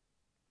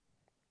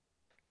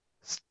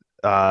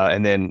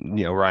 And then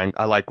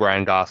I like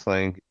Ryan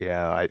Gosling.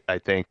 Yeah, I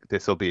think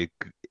this will be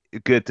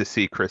good to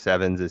see Chris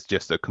Evans is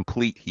just a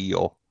complete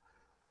heel.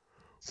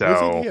 Wasn't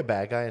So he a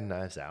bad guy in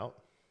Knives Out?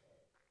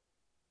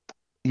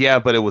 yeah,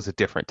 but it was a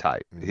different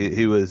type.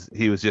 Mhm.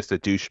 He was just a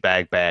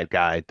douchebag bad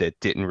guy that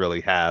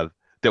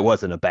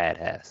wasn't a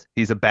badass.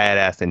 He's a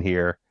badass in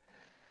here,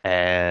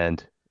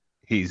 and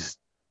he's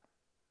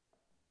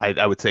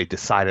I would say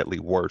decidedly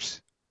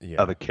worse Yeah.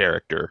 of a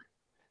character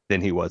than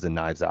he was in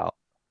Knives Out.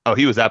 Oh,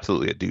 he was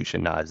absolutely a douche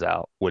in Knives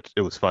Out, which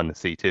it was fun to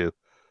see too.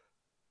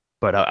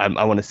 But I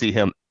want to see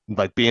him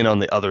like being on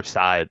the other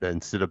side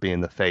instead of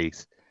being the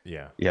face,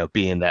 Yeah.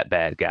 being that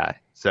bad guy.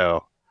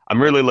 So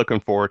I'm really looking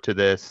forward to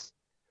this.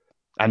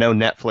 I know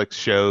Netflix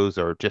shows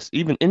or just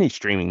even any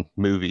streaming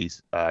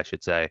movies, I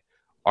should say,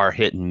 are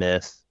hit and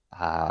miss.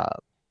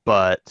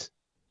 But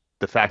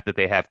the fact that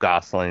they have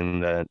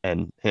Gosling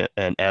and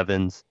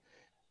Evans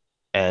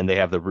and they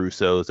have the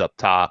Russos up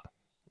top,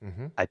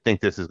 Mm-hmm. I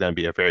think this is going to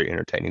be a very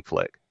entertaining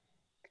flick.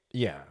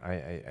 Yeah, I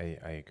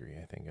agree.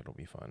 I think it'll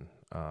be fun.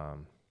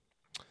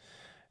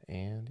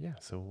 And yeah,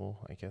 so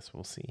I guess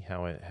we'll see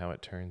how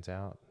it turns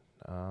out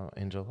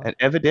in July. And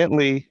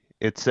evidently,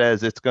 it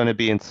says it's going to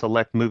be in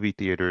select movie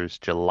theaters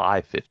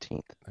July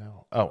 15th.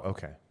 Oh,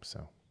 okay.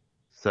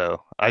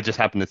 So I just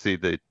happened to see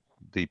the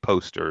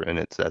poster and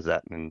it says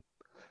that in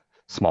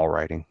small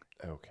writing.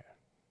 Okay.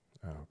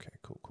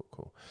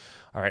 Cool.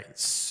 All right,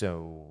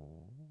 so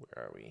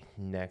where are we?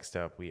 Next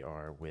up, we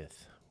are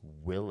with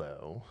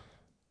Willow.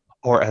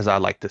 Or as I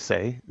like to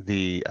say,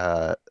 the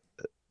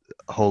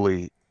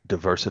wholly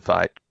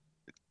diversified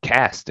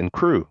cast and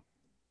crew.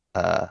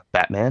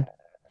 Batman.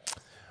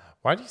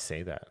 Why do you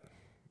say that?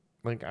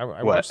 Like I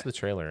What? watched the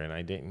trailer and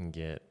I didn't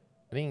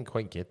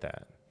quite get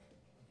that.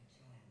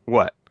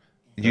 What?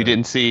 You The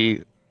didn't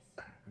see?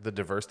 the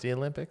diversity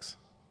Olympics?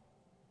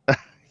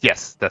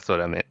 Yes, that's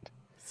what I meant.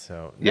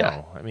 So Yeah.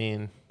 no, I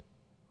mean,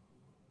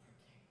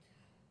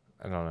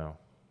 I don't know.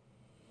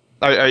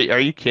 Are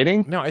you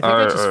kidding? No, I think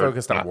I just Or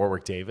focused on not?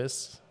 Warwick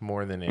Davis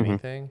more than Mhm.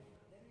 anything.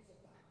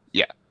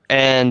 Yeah,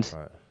 and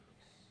But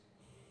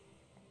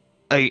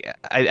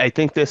I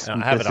think this I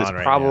have this it is on right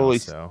now, probably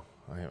so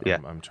yeah.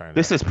 I'm trying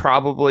This to. is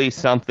probably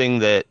something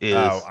that is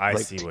Oh, I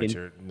like see what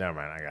you're. Never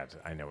mind.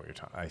 I know what you're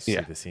talking. I see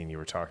yeah, the scene you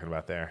were talking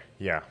about there.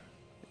 Yeah.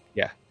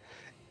 yeah.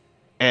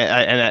 And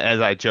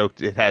as I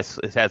joked, it has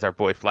our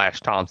boy Flash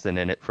Thompson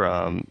in it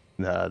from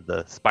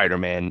the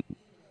Spider-Man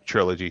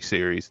trilogy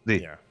series,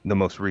 Yeah. the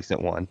most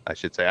recent one, I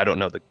should say. I don't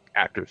know the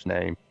actor's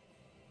name.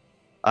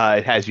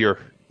 It has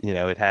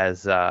it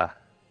has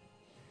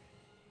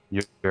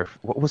your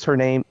what was her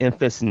name?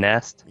 Enfys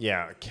Nest.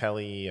 Yeah,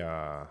 Kelly.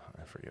 I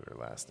forget her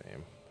last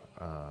name.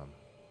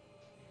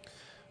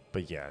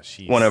 But yeah,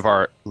 One of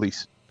our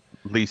least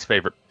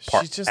favorite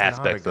she's just not a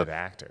aspects good of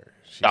actor.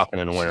 Falcon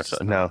and the Winter She's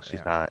Soldier. just No, not, she's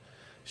yeah. not.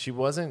 She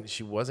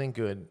wasn't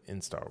good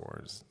in Star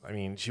Wars. I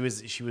mean, she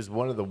was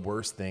one of the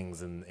worst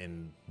things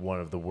in one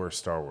of the worst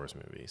Star Wars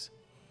movies,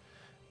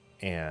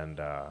 and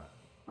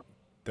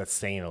that's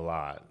saying a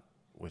lot.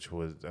 Which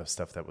was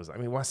stuff that was. I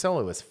mean,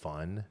 Marcelo was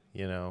fun.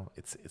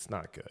 It's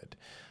not good.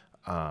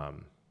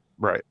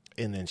 Right.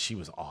 And then she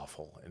was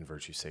awful in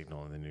Virtue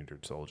Signal and The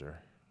Neutered Soldier.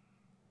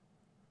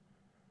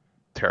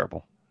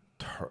 Terrible.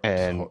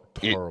 Terrible.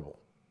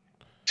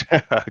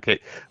 Okay,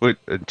 we're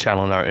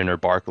channeling our inner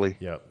Barkley.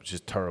 Yep,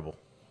 just terrible.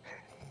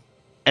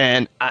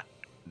 And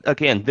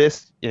again,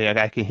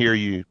 I can hear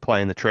you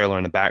playing the trailer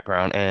in the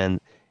background, and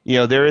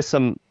there is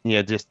some,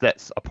 just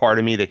that's a part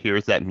of me that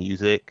hears that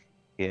music.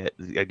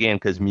 Again,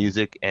 because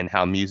music and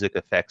how music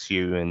affects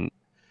you, and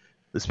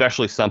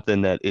especially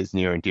something that is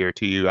near and dear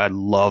to you. I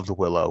loved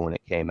Willow when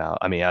it came out.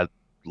 I mean, I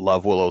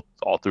love Willow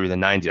all through the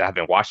 90s. I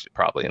haven't watched it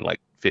probably in like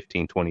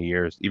 15, 20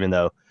 years, even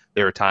though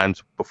there were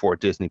times before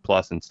Disney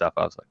Plus and stuff.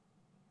 I was like,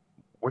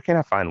 where can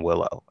I find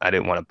Willow? I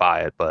didn't want to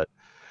buy it, but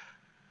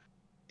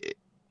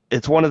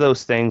it's one of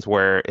those things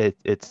where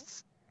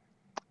it's.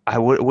 I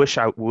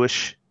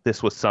wish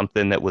this was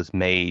something that was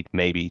made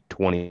maybe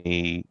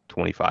 20,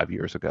 25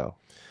 years ago.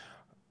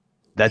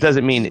 That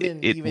doesn't mean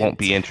it won't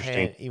be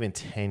interesting. Even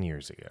 10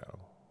 years ago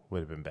would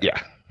have been better.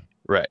 Yeah,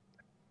 right.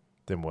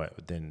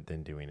 Than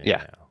doing it Yeah.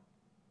 now.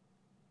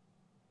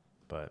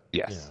 But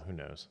Yes. who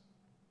knows?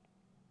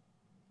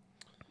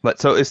 But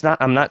so it's not.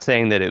 I'm not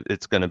saying that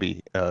it's going to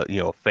be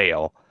a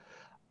fail.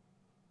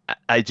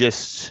 I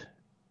just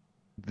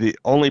the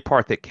only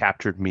part that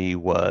captured me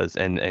was,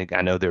 and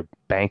I know they're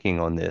banking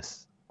on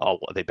this.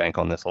 They bank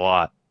on this a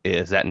lot.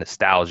 Is that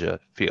nostalgia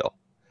feel?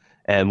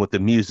 And with the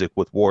music,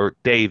 with Warwick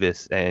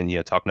Davis, and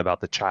talking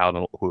about the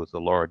child who was the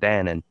Laura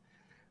Dannon,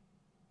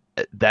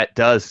 that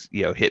does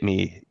hit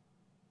me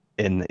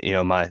in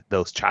my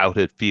those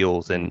childhood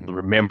feels and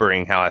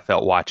remembering how I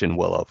felt watching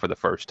Willow for the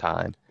first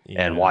time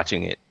and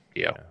watching it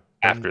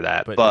after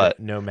that. But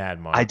no Mad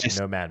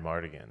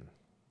Mardigan.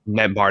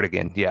 Matt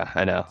Mardigan, yeah,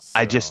 I know. So.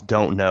 I just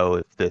don't know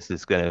if this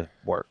is gonna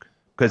work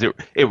because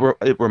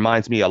it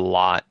reminds me a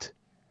lot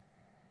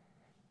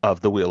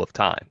of the Wheel of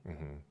Time.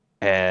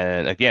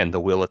 And again, the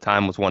Wheel of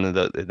Time was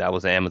that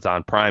was an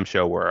Amazon Prime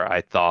show where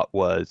I thought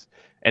was,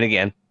 and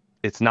again,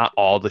 it's not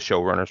all the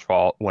showrunner's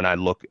fault. When I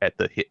look at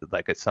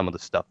at some of the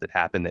stuff that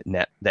happened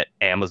that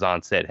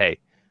Amazon said, hey,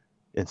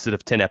 instead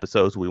of 10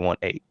 episodes, we want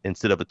 8.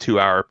 Instead of a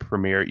 2-hour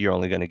premiere, you're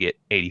only going to get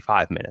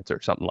 85 minutes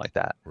or something like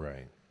that.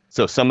 Right.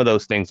 So some of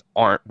those things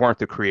weren't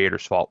the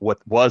creator's fault. What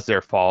was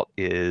their fault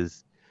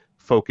is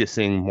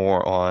focusing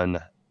more on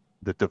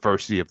the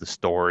diversity of the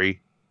story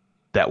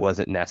that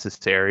wasn't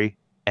necessary,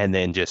 and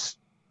then just,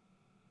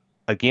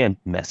 again,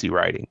 messy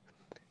writing.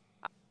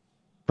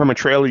 From a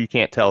trailer, you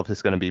can't tell if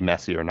it's going to be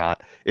messy or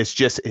not. It's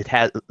just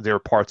there are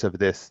parts of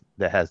this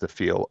that has the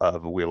feel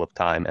of Wheel of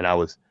Time, and I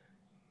was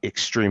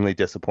extremely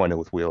disappointed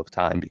with Wheel of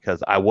Time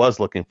because I was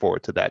looking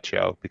forward to that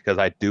show because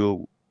I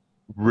do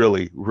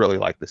really, really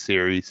like the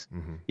series,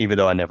 even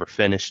though I never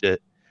finished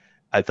it.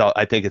 I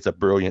think it's a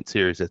brilliant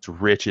series. It's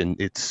rich and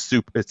it's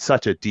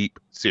such a deep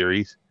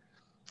series.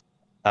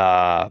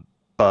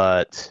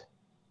 But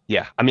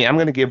yeah, I mean, I'm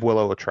going to give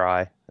Willow a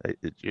try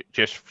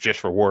just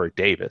for Warwick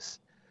Davis.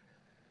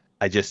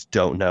 I just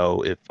don't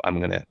know if I'm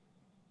going to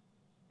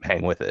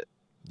hang with it.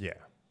 Yeah.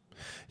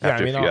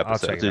 After I mean, a few I'll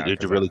episodes. check it out.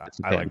 It really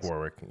I like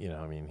Warwick.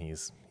 I mean,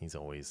 he's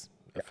always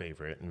a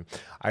favorite, and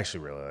I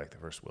actually really like the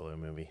first Willow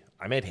movie.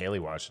 I made Haley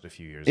watch it a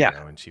few years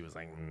ago, and she was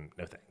like,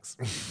 "No thanks."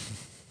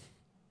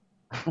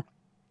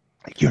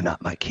 You're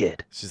not my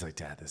kid. She's like,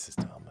 "Dad, this is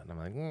dumb," and I'm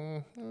like,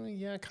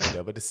 "Yeah, kind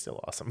of, but it's still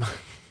awesome."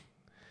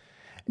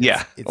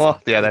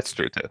 That's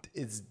true too.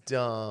 It's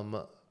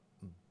dumb,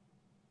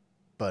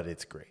 but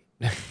it's great.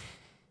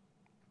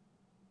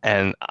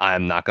 And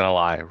I'm not gonna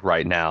lie,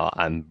 right now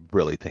I'm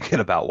really thinking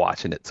about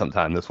watching it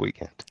sometime this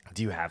weekend.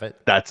 Do you have it?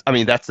 That's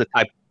the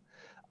type.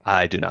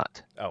 I do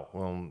not. Oh,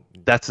 well,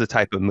 that's the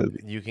type of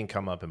movie. You can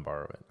come up and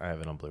borrow it. I have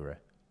it on Blu-ray.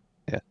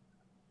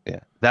 Yeah.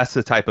 That's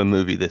the type of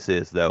movie this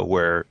is, though,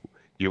 where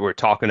you were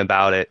talking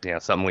about it,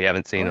 something we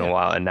haven't seen in a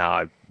while, and now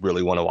I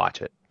really want to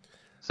watch it.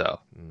 So,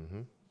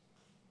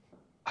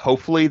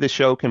 hopefully the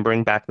show can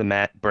bring back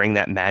bring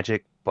that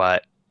magic,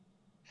 but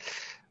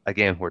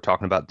again, we're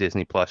talking about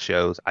Disney Plus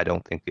shows. I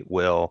don't think it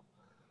will,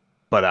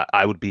 but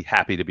I would be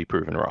happy to be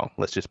proven wrong.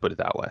 Let's just put it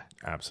that way.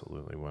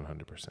 Absolutely,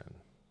 100%.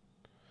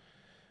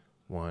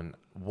 One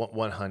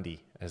hundy,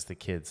 as the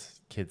kids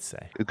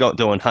say.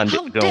 Doing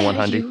hundy. Going one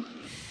hundy. You?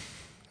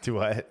 Do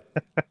what?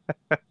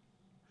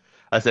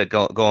 I said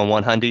going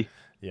one hundy.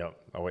 Yep.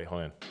 Oh wait,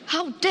 hold on.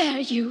 How dare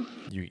you?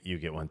 You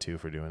get one too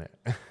for doing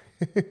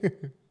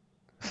it.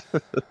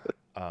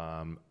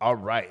 All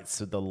right.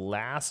 So the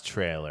last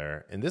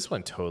trailer, and this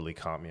one totally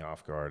caught me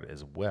off guard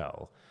as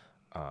well.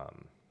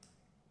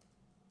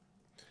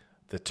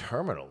 The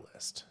Terminal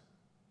List.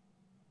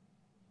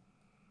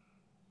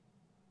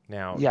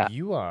 Now,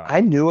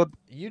 I knew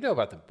you know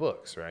about the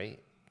books, right?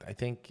 I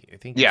think.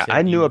 Yeah,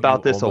 I knew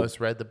about this. Almost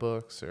read the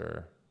books,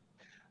 or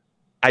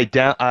I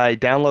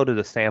downloaded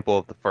a sample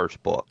of the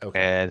first book,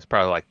 and it's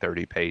probably like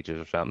 30 pages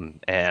or something.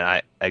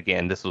 And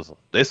this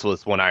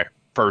was when I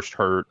first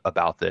heard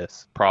about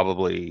this,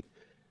 probably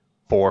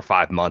 4 or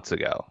 5 months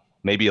ago,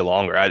 maybe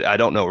longer. I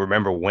don't know,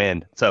 remember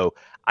when. So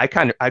I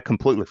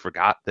completely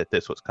forgot that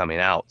this was coming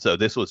out. So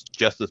this was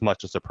just as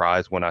much a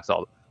surprise when I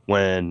saw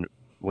when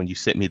you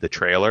sent me the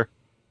trailer.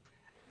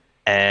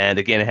 And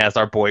again, it has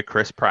our boy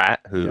Chris Pratt,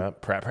 who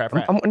Pratt.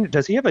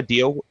 Does he have a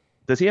deal?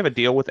 Does he have a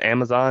deal with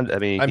Amazon? I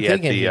mean, I'm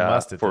thinking he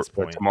must at this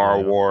for point,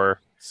 Tomorrow War.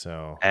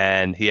 So,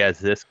 and he has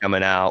this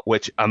coming out,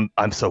 which I'm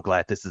so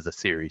glad this is a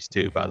series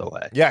too. By the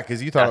way, yeah,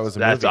 because you thought it was a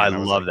movie. I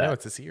love that. No,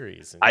 it's a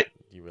series. And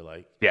you were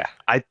like, yeah,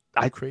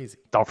 I crazy.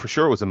 Thought for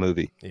sure it was a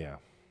movie. Yeah,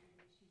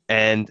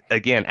 and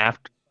again,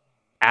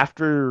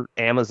 after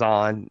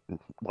Amazon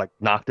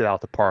knocked it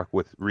out the park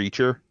with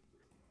Reacher,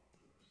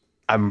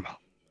 I am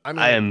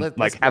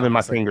having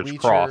my fingers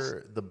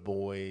crossed. The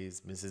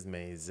Boys, Mrs.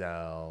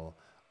 Maisel,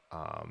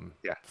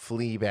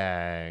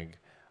 Fleabag.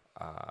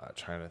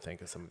 Trying to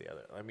think of some of the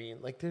other. I mean,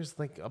 there's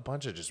a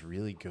bunch of just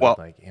really good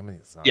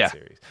Amazon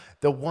series.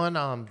 The one,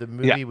 the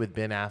movie with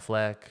Ben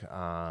Affleck,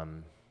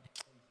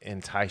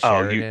 and Ty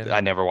Sheridan.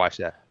 I never watched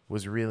that.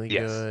 Was really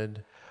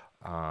good.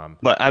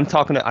 But I'm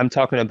talking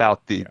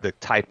about the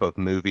type of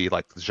movie,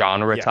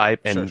 genre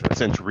type. And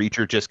since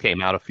Reacher just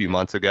came out a few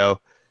months ago,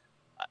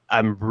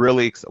 I'm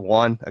really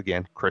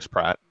again, Chris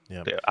Pratt.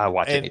 Yep. I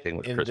watch anything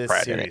with Chris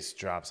Pratt in it. This series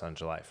drops on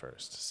July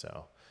 1st,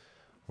 so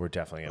We're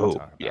definitely going to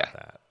talk about yeah.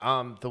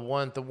 that. The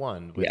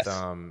one with Yes.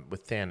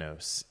 with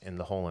Thanos in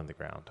the hole in the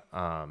ground.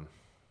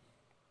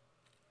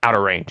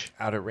 Outer Range.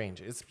 Outer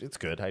Range. It's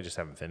good. I just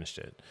haven't finished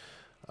it.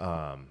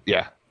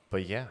 Yeah.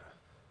 But yeah.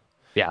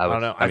 Yeah, I don't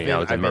know. I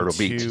was in Myrtle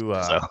Beach.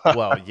 So.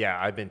 Well, yeah,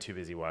 I've been too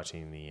busy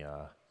watching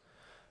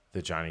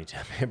the Johnny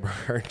Depp Amber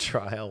Heard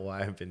trial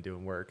while I've been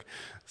doing work.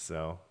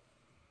 So,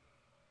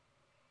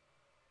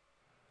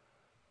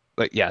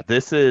 But yeah,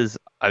 this is.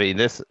 I mean,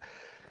 this.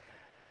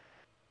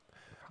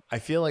 I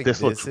feel like This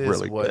this looks is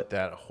really what good.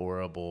 that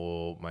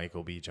horrible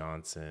Michael B.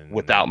 Johnson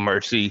Without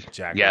Mercy.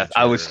 Jack Yes, Reacher,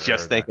 I was or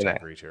just not thinking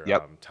Jack that. Reacher,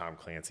 Yep. Tom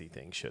Clancy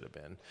thing should have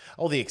been.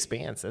 Oh, The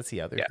Expanse. That's the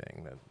other Yeah.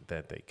 thing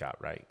that they got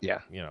right. Yeah.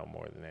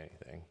 More than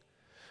anything.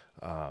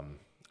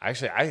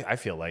 Actually, I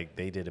feel like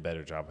they did a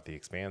better job with The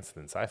Expanse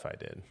than Sci-Fi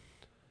did.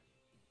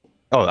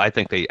 Oh, I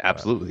think they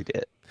absolutely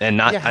did, and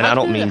not. Yeah, and I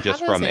don't how mean does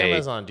just from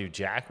Amazon do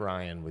Jack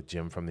Ryan with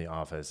Jim from The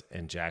Office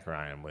and Jack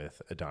Ryan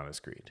with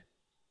Adonis Creed?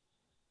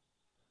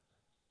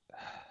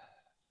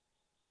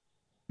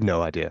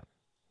 No idea.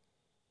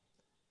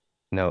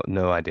 No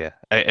idea.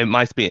 It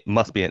must be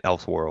an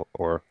Elseworld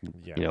or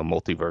Yeah.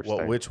 multiverse Well,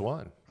 thing. which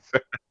one?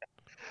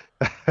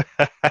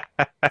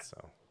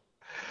 So.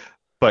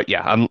 But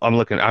yeah,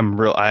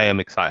 I am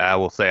excited. I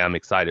will say I'm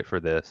excited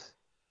for this.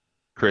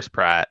 Chris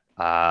Pratt.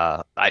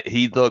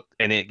 He looked,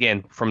 and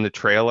again from the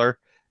trailer,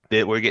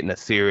 that we're getting a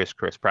serious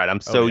Chris Pratt. I'm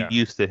so yeah.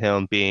 used to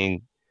him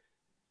being,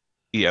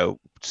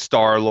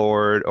 Star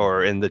Lord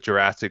or in the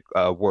Jurassic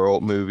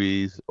World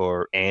movies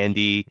or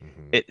Andy.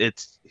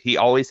 Mhm. He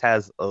always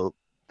has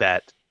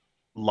that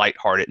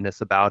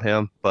lightheartedness about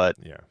him, but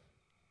Yeah.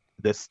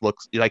 this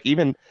looks like,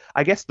 even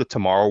I guess the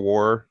Tomorrow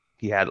War,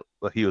 he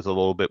was a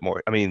little bit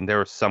more. I mean, there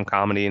was some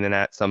comedy in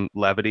that, some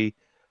levity,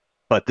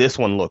 but this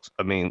one looks.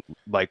 I mean,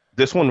 like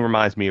this one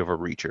reminds me of a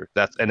Reacher.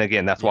 That's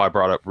why I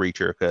brought up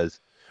Reacher, because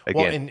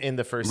Well, again, in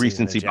the first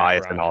recency season of Jack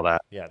bias Ryan, and all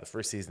that. Yeah, the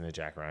first season of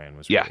Jack Ryan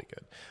was Yeah. really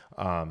good.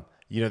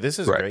 This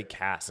is a Right. great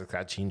cast. It's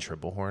got Jean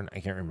Triplehorn. I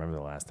can't remember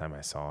the last time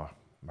I saw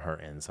her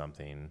in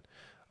something.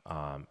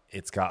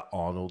 It's got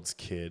Arnold's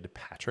kid,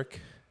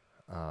 Patrick.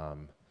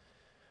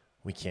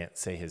 We can't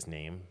say his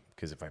name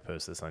because if I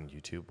post this on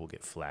YouTube, we'll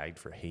get flagged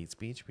for hate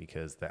speech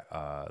because the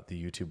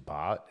YouTube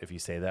bot, if you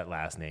say that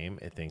last name,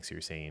 it thinks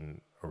you're saying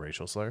a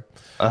racial slur.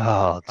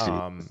 Oh,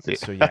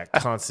 geez. So yeah,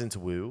 Constance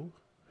Wu,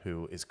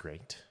 who is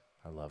great.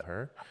 I love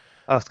her.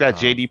 Oh, it's got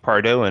JD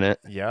Pardo in it.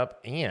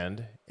 Yep,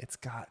 and it's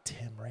got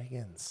Tim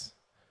Riggins.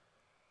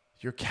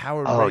 You're a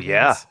coward. Oh, Riggins.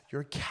 yeah.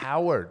 You're a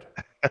coward.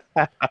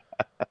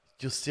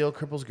 You'll steal a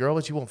cripple's girl,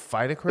 but you won't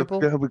fight a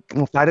cripple.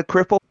 We'll fight a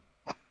cripple.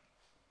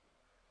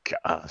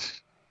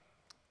 Gosh.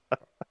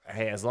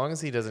 Hey, as long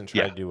as he doesn't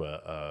try Yeah. to do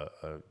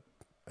a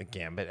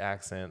Gambit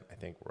accent, I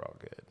think we're all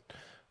good.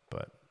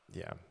 But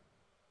yeah,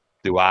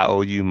 Do I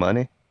owe you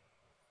money?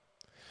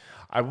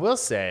 I will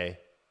say,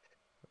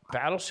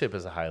 Battleship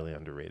is a highly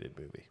underrated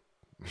movie.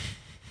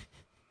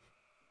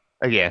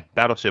 Again,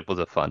 Battleship was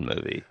a fun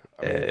movie.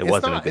 It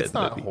wasn't a good It's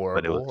not movie,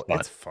 horrible. but it was fun.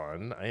 It's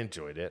fun. I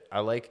enjoyed it. I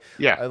like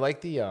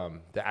the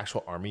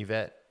actual army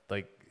vet,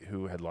 like,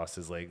 who had lost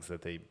his legs,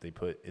 that they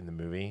put in the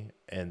movie,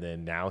 and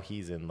then now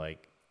he's in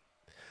like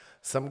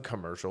some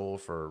commercial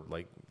for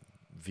like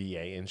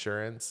VA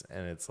insurance,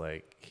 and it's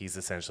like he's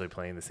essentially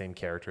playing the same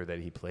character that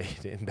he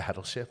played in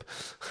Battleship.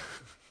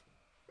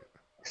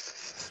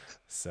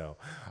 So,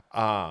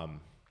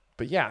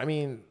 but yeah, I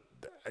mean,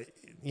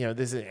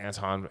 this is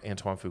Antoine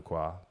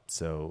Fuqua,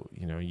 so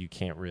you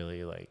can't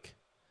really like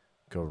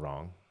go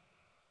wrong.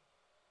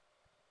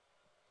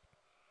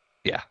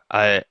 Yeah,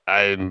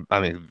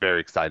 I'm very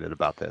excited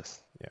about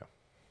this. Yeah.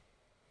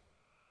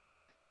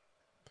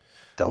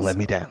 Don't let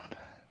me down.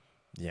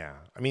 Yeah.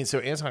 I mean, so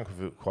Antoine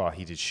Fuqua,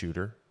 he did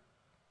Shooter,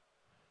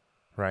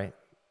 right?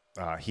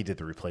 He did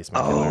The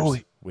Replacement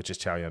Killers, which is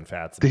Chow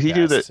Yun-fat's Did he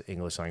do best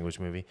English language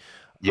movie.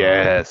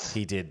 Yes.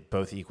 He did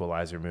both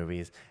Equalizer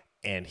movies,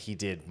 and he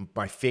did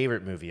my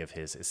favorite movie of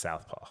his is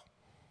Southpaw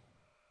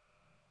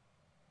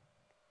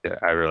Yeah,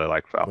 I really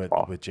like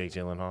Southpaw. with Jake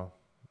Gyllenhaal.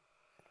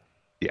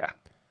 Yeah.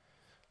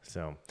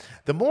 So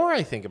the more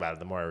I think about it,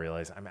 the more I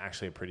realize I'm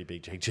actually a pretty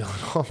big Jake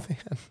Gyllenhaal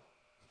fan.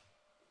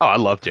 Oh, I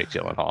love Jake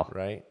Gyllenhaal.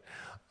 Right?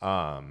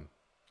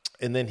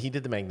 And then he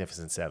did The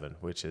Magnificent Seven,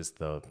 which is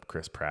the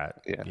Chris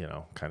Pratt,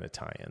 kind of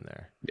tie in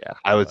there. Yeah,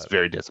 I was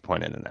very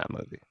disappointed in that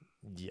movie.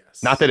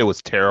 Yes. Not that it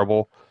was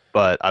terrible,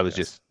 but I was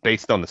just,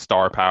 based on the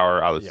star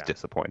power, I was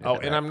disappointed. Oh,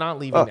 in and that. I'm not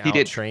leaving out he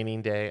did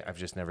Training Day. I've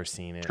just never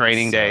seen it.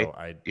 Training Day.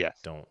 I Yes.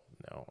 don't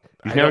know.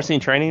 You've never seen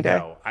Training Day?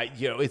 No.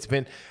 It's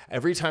been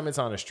every time it's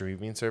on a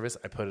streaming service,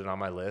 I put it on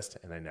my list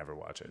and I never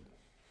watch it.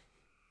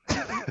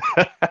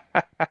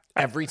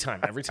 Every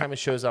time it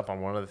shows up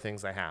on one of the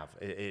things I have,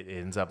 it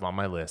ends up on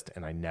my list,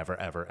 and I never,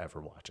 ever, ever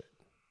watch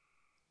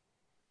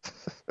it.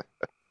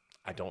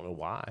 I don't know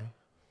why.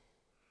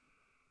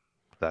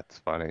 That's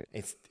funny.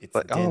 It's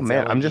But, oh, Denzel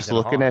man, I'm and just Ethan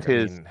looking Hawke. at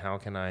his- I mean, how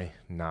can I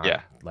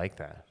not like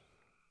that?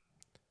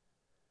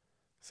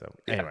 So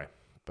anyway,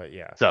 but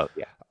yeah. So,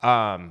 yeah.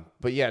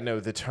 But yeah, no,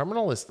 the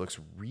Terminal list looks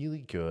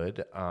really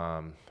good. Hold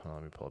on,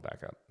 let me pull it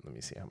back up. Let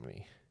me see how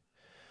many.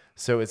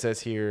 So it says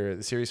here,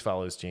 the series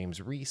follows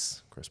James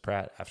Reese, Chris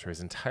Pratt, after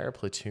his entire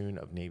platoon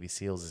of Navy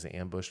SEALs is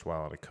ambushed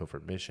while on a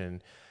covert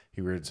mission.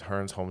 He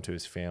returns home to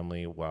his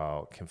family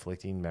while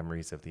conflicting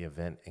memories of the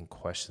event and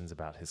questions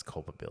about his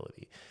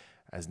culpability.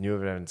 As new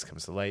evidence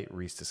comes to light,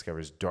 Reese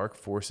discovers dark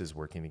forces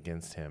working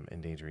against him,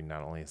 endangering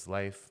not only his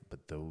life,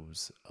 but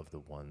those of the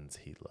ones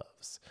he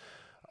loves.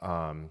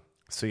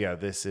 So yeah,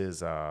 this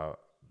is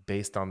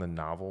based on the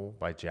novel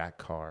by Jack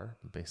Carr,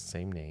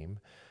 same name,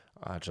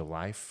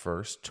 July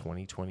 1st,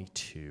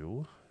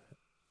 2022.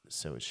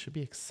 So it should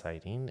be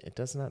exciting. It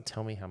does not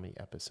tell me how many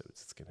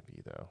episodes it's going to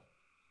be, though.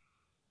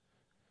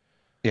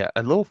 Yeah,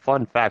 a little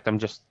fun fact. I'm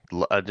just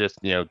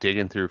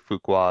digging through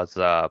Fuqua's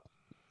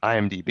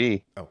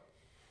IMDb. Oh,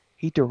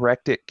 He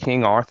directed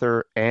King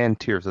Arthur and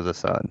Tears of the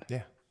Sun.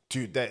 yeah.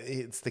 Dude,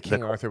 it's the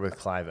King Arthur with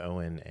Clive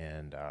Owen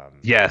and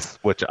Yes,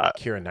 which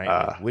Keira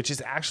Knightley, which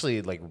is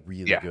actually like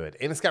really Yeah. good.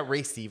 And it's got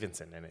Ray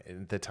Stevenson in it.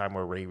 In the time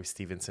where Ray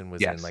Stevenson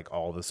was in Yes. like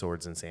all the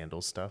Swords and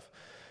Sandals stuff.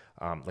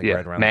 Right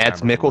around the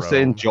Mads time of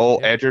Mikkelsen, Rome. Joel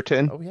Yeah.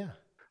 Edgerton, Oh yeah.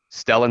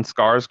 Stellan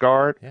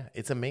Skarsgård. Yeah,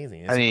 it's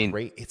amazing. It's I mean,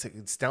 great.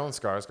 Stellan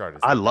Skarsgård is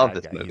I the love bad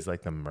this guy. movie. He's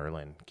like the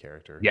Merlin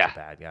character. Yeah. He's the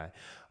bad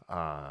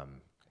guy.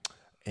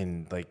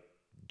 And like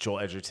Joel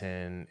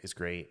Edgerton is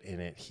great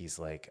in it. He's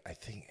like,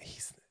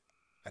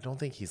 I don't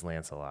think he's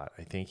Lancelot.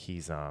 I think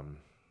he's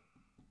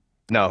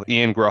No,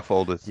 Ian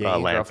Gruffold is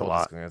Ian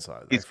Lancelot. Gruffudd is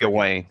Lancelot. He's I forget.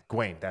 Gawain.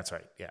 Gawain, that's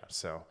right. Yeah.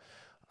 So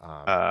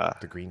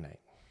the Green Knight.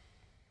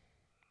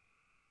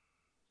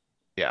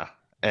 Yeah,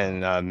 and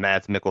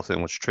Mads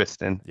Mikkelsen was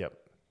Tristan. Yep.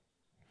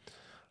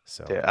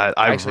 So Yeah,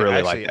 I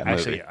really like that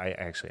movie. I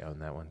actually own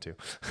that one too.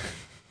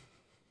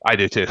 I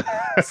do too.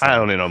 I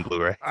own it on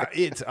Blu-ray. I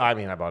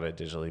bought it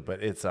digitally,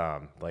 but it's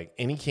like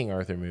any King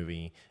Arthur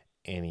movie,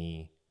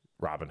 any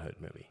Robin Hood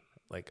movie.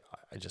 Like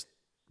I just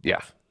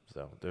love.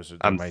 So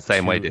I'm the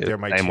same way, dude. They're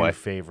my Same two way.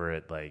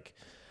 favorite like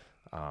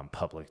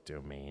public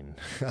domain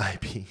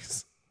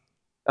IPs.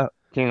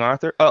 King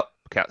Arthur. Oh,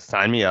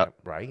 sign me up.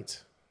 Right.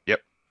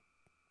 Yep.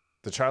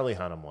 The Charlie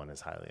Hunnam one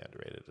is highly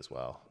underrated as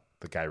well.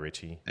 The Guy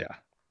Ritchie. Yeah.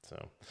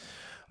 So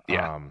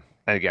Yeah.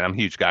 And again, I'm a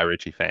huge Guy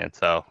Ritchie fan,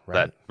 so Right.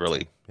 that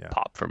really Yeah.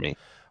 popped for me.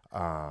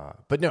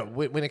 But no,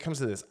 when it comes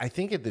to this, I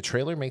think the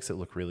trailer makes it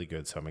look really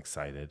good, so I'm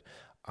excited.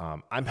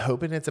 I'm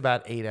hoping it's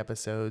about 8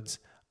 episodes.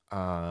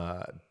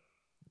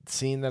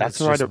 Seeing that That's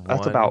it's just right. That's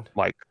one- about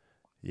like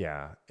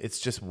yeah, it's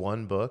just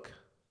one book.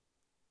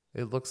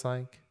 It looks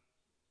like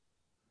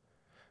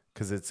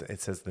because it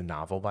says the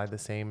novel by the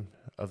same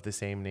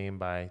name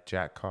by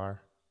Jack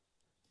Carr.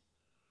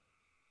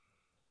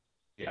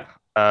 yeah.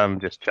 I'm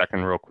just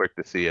checking real quick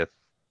to see if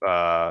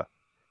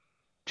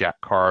Jack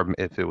Carr,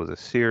 if it was a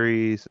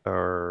series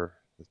or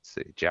let's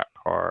see, Jack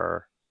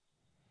Carr.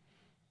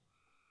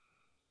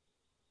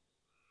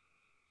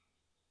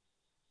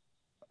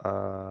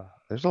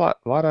 There's a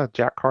lot of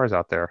Jack Carrs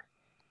out there.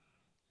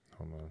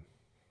 Hold on.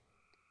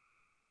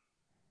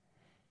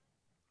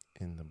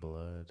 In the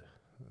Blood.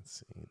 Let's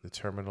see. The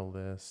Terminal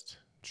List.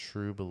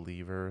 True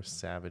Believer.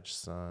 Savage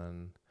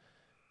Son.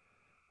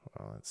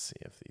 Well, let's see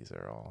if these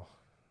are all.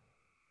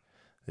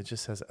 It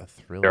just says a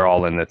thriller. They're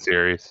all in the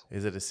series.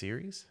 Is it a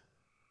series?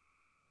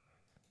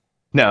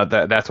 No,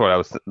 that's what I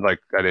was like.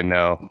 I didn't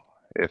know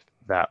if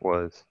that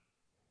was.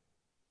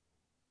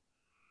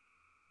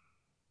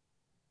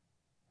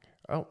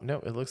 Oh, no,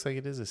 it looks like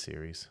it is a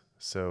series.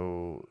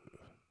 So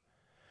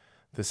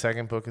the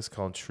second book is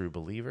called True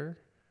Believer.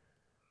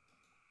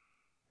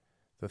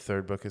 The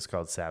third book is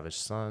called Savage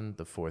Son.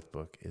 The fourth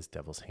book is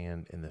Devil's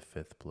Hand. And the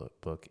fifth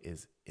book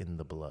is In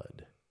the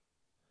Blood.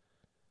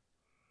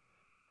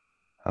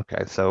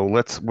 Okay, so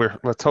let's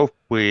hope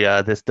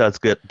this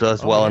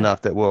does well yeah.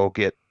 enough that we'll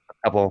get a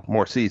couple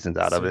more seasons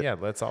out of So it. yeah,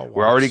 let's all watch.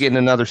 We're already getting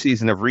another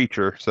season of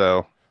Reacher,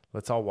 so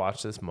Let's all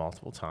watch this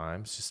multiple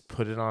times. Just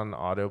put it on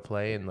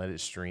autoplay and let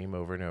it stream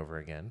over and over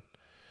again.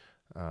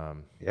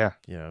 yeah.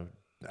 You know,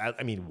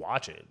 I mean,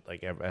 watch it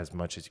like as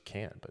much as you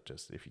can, but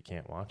just if you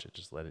can't watch it,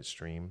 just let it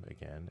stream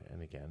again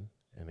and again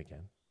and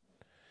again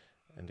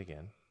and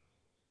again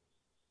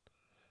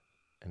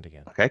and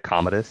again. Okay,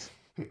 Commodus.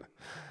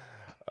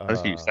 What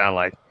does you sound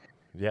like?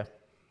 Yeah,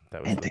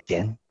 that was And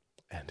again,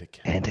 and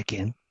again. and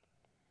again.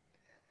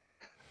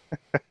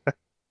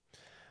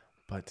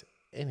 But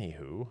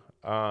anywho,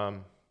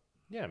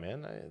 yeah,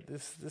 man,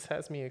 this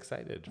has me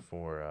excited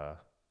for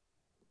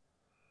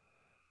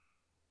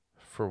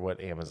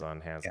what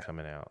Amazon has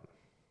coming out.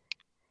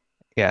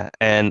 Yeah,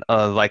 and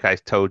like I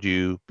told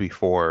you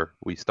before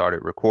we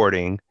started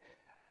recording,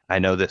 I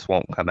know this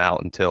won't come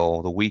out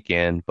until the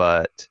weekend,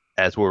 but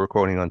as we're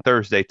recording on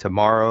Thursday,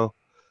 tomorrow,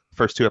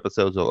 first 2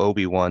 episodes of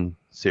Obi-Wan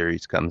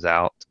series comes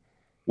out,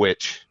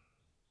 which,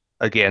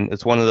 again,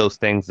 it's one of those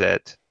things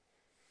that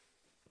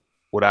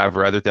would I have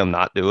rather them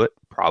not do it?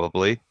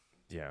 Probably.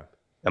 Yeah.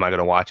 Am I going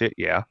to watch it?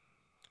 Yeah.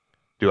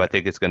 Do I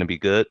think it's going to be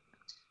good?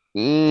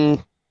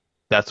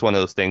 That's one of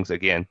those things,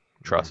 again,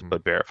 trust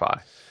but verify.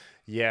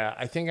 Yeah,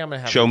 I think I'm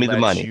gonna have Show to me the let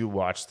money. you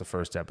watch the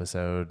first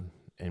episode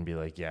and be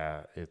like,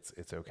 yeah, it's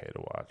okay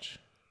to watch.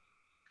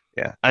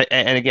 Yeah.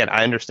 And again,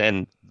 I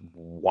understand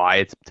why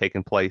it's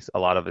taking place. A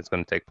lot of it's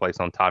going to take place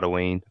on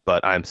Tatooine,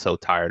 but I'm so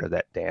tired of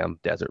that damn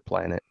desert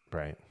planet.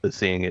 Right.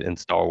 Seeing it in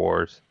Star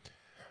Wars.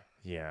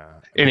 Yeah.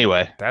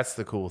 Anyway, That's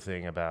the cool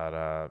thing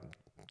about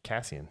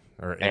Cassian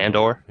or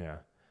Andor. Yeah.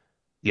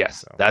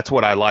 Yes, So. that's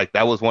what I like.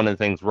 That was one of the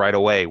things right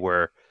away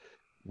where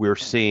we're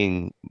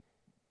seeing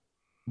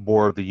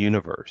more of the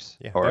universe.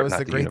 Yeah, or that was not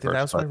the great thing.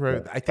 That's why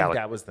but I think galaxy.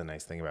 that was the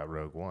nice thing about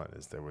Rogue One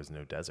is there was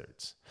no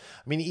deserts.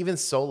 I mean, even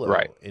Solo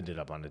Right. ended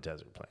up on a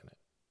desert planet.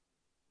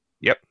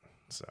 Yep.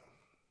 So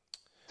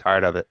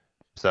Tired of it.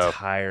 So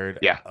tired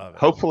yeah, of it.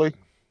 hopefully.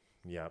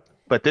 Yep.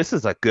 But this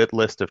is a good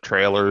list of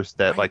trailers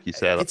that, like you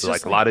said, It's like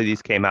just a lot of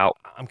these came out.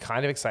 I'm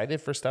kind of excited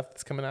for stuff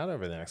that's coming out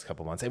over the next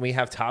couple months. And we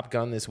have Top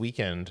Gun this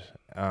weekend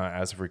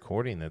as of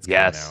recording that's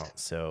coming out.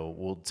 So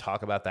we'll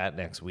talk about that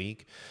next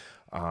week.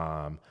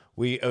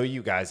 We owe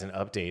you guys an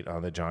update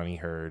on the Johnny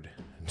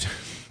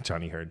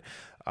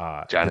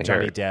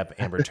Depp,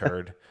 Amber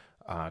Turd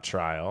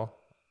trial.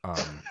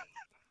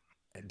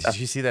 Did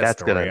you see that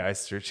story I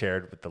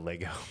shared with the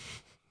Lego?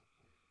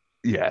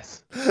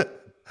 Yes.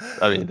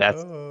 I mean, that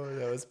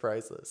was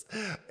priceless.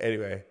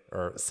 Anyway,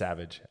 or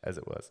savage as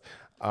it was.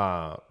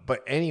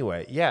 But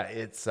anyway, yeah,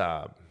 it's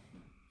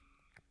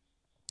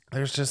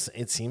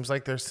it seems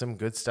like there's some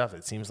good stuff.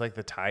 It seems like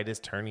the tide is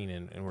turning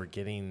and we're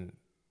getting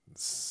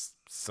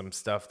some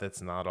stuff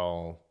that's not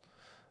all,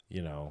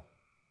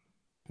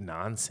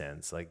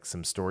 nonsense, like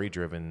some story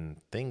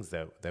driven things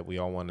that we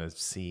all want to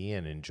see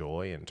and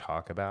enjoy and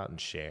talk about and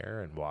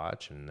share and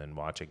watch and then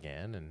watch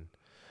again. And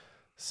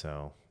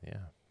so, yeah.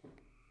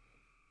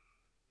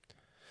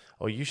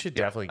 Oh, you should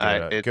definitely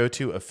go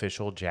to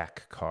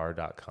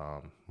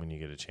officialjackcarr.com when you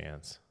get a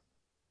chance.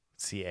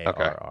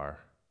 CARR.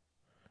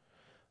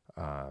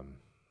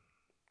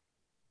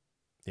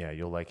 Yeah,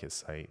 you'll like his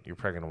site. You're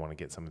probably going to want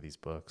to get some of these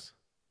books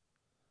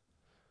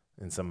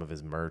and some of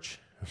his merch.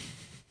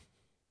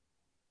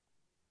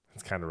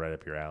 It's kind of right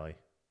up your alley.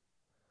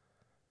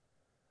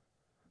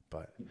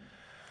 But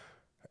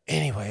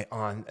anyway,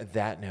 on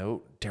that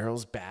note,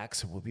 Daryl's back,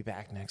 so we'll be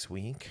back next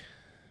week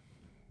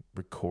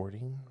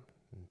recording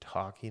and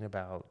talking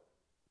about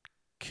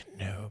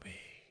Kenobi.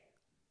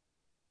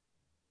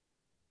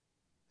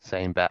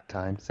 Same bat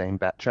time, same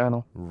bat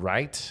channel.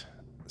 Right.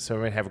 So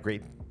everyone have a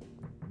great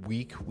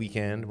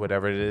weekend,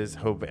 whatever it is.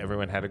 Hope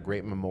everyone had a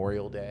great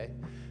Memorial Day.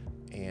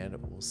 And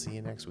we'll see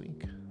you next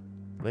week.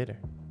 Later.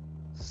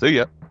 See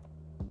ya.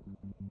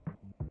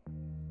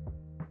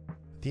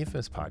 The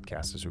Infamous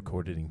Podcast is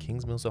recorded in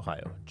Kings Mills,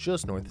 Ohio,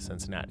 just north of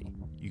Cincinnati.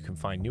 You can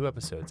find new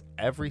episodes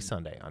every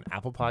Sunday on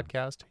Apple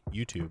Podcast,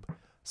 YouTube,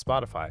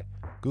 Spotify,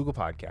 Google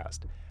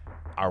Podcast,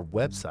 our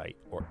website,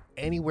 or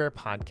anywhere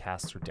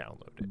podcasts are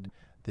downloaded.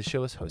 This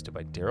show is hosted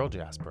by Daryl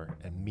Jasper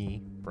and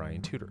me,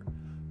 Brian Tudor.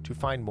 To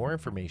find more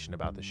information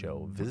about the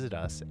show, visit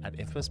us at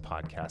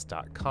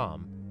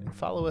infamouspodcast.com and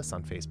follow us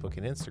on Facebook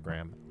and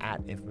Instagram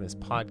at Infamous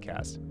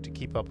Podcast to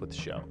keep up with the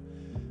show.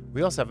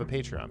 We also have a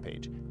Patreon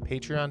page,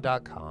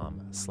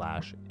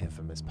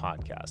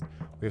 patreon.com/infamouspodcast.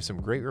 We have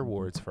some great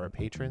rewards for our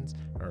patrons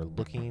and are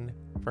looking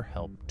for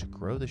help to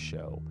grow the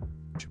show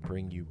to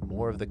bring you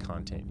more of the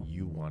content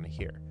you want to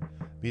hear.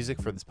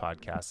 Music for this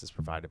podcast is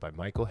provided by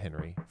Michael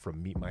Henry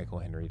from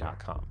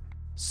meetmichaelhenry.com.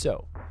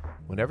 So,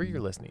 whenever you're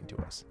listening to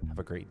us, have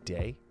a great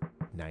day,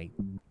 night,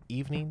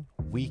 evening,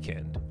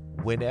 weekend,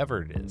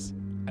 whenever it is,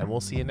 and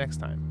we'll see you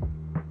next time.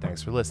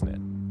 Thanks for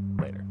listening.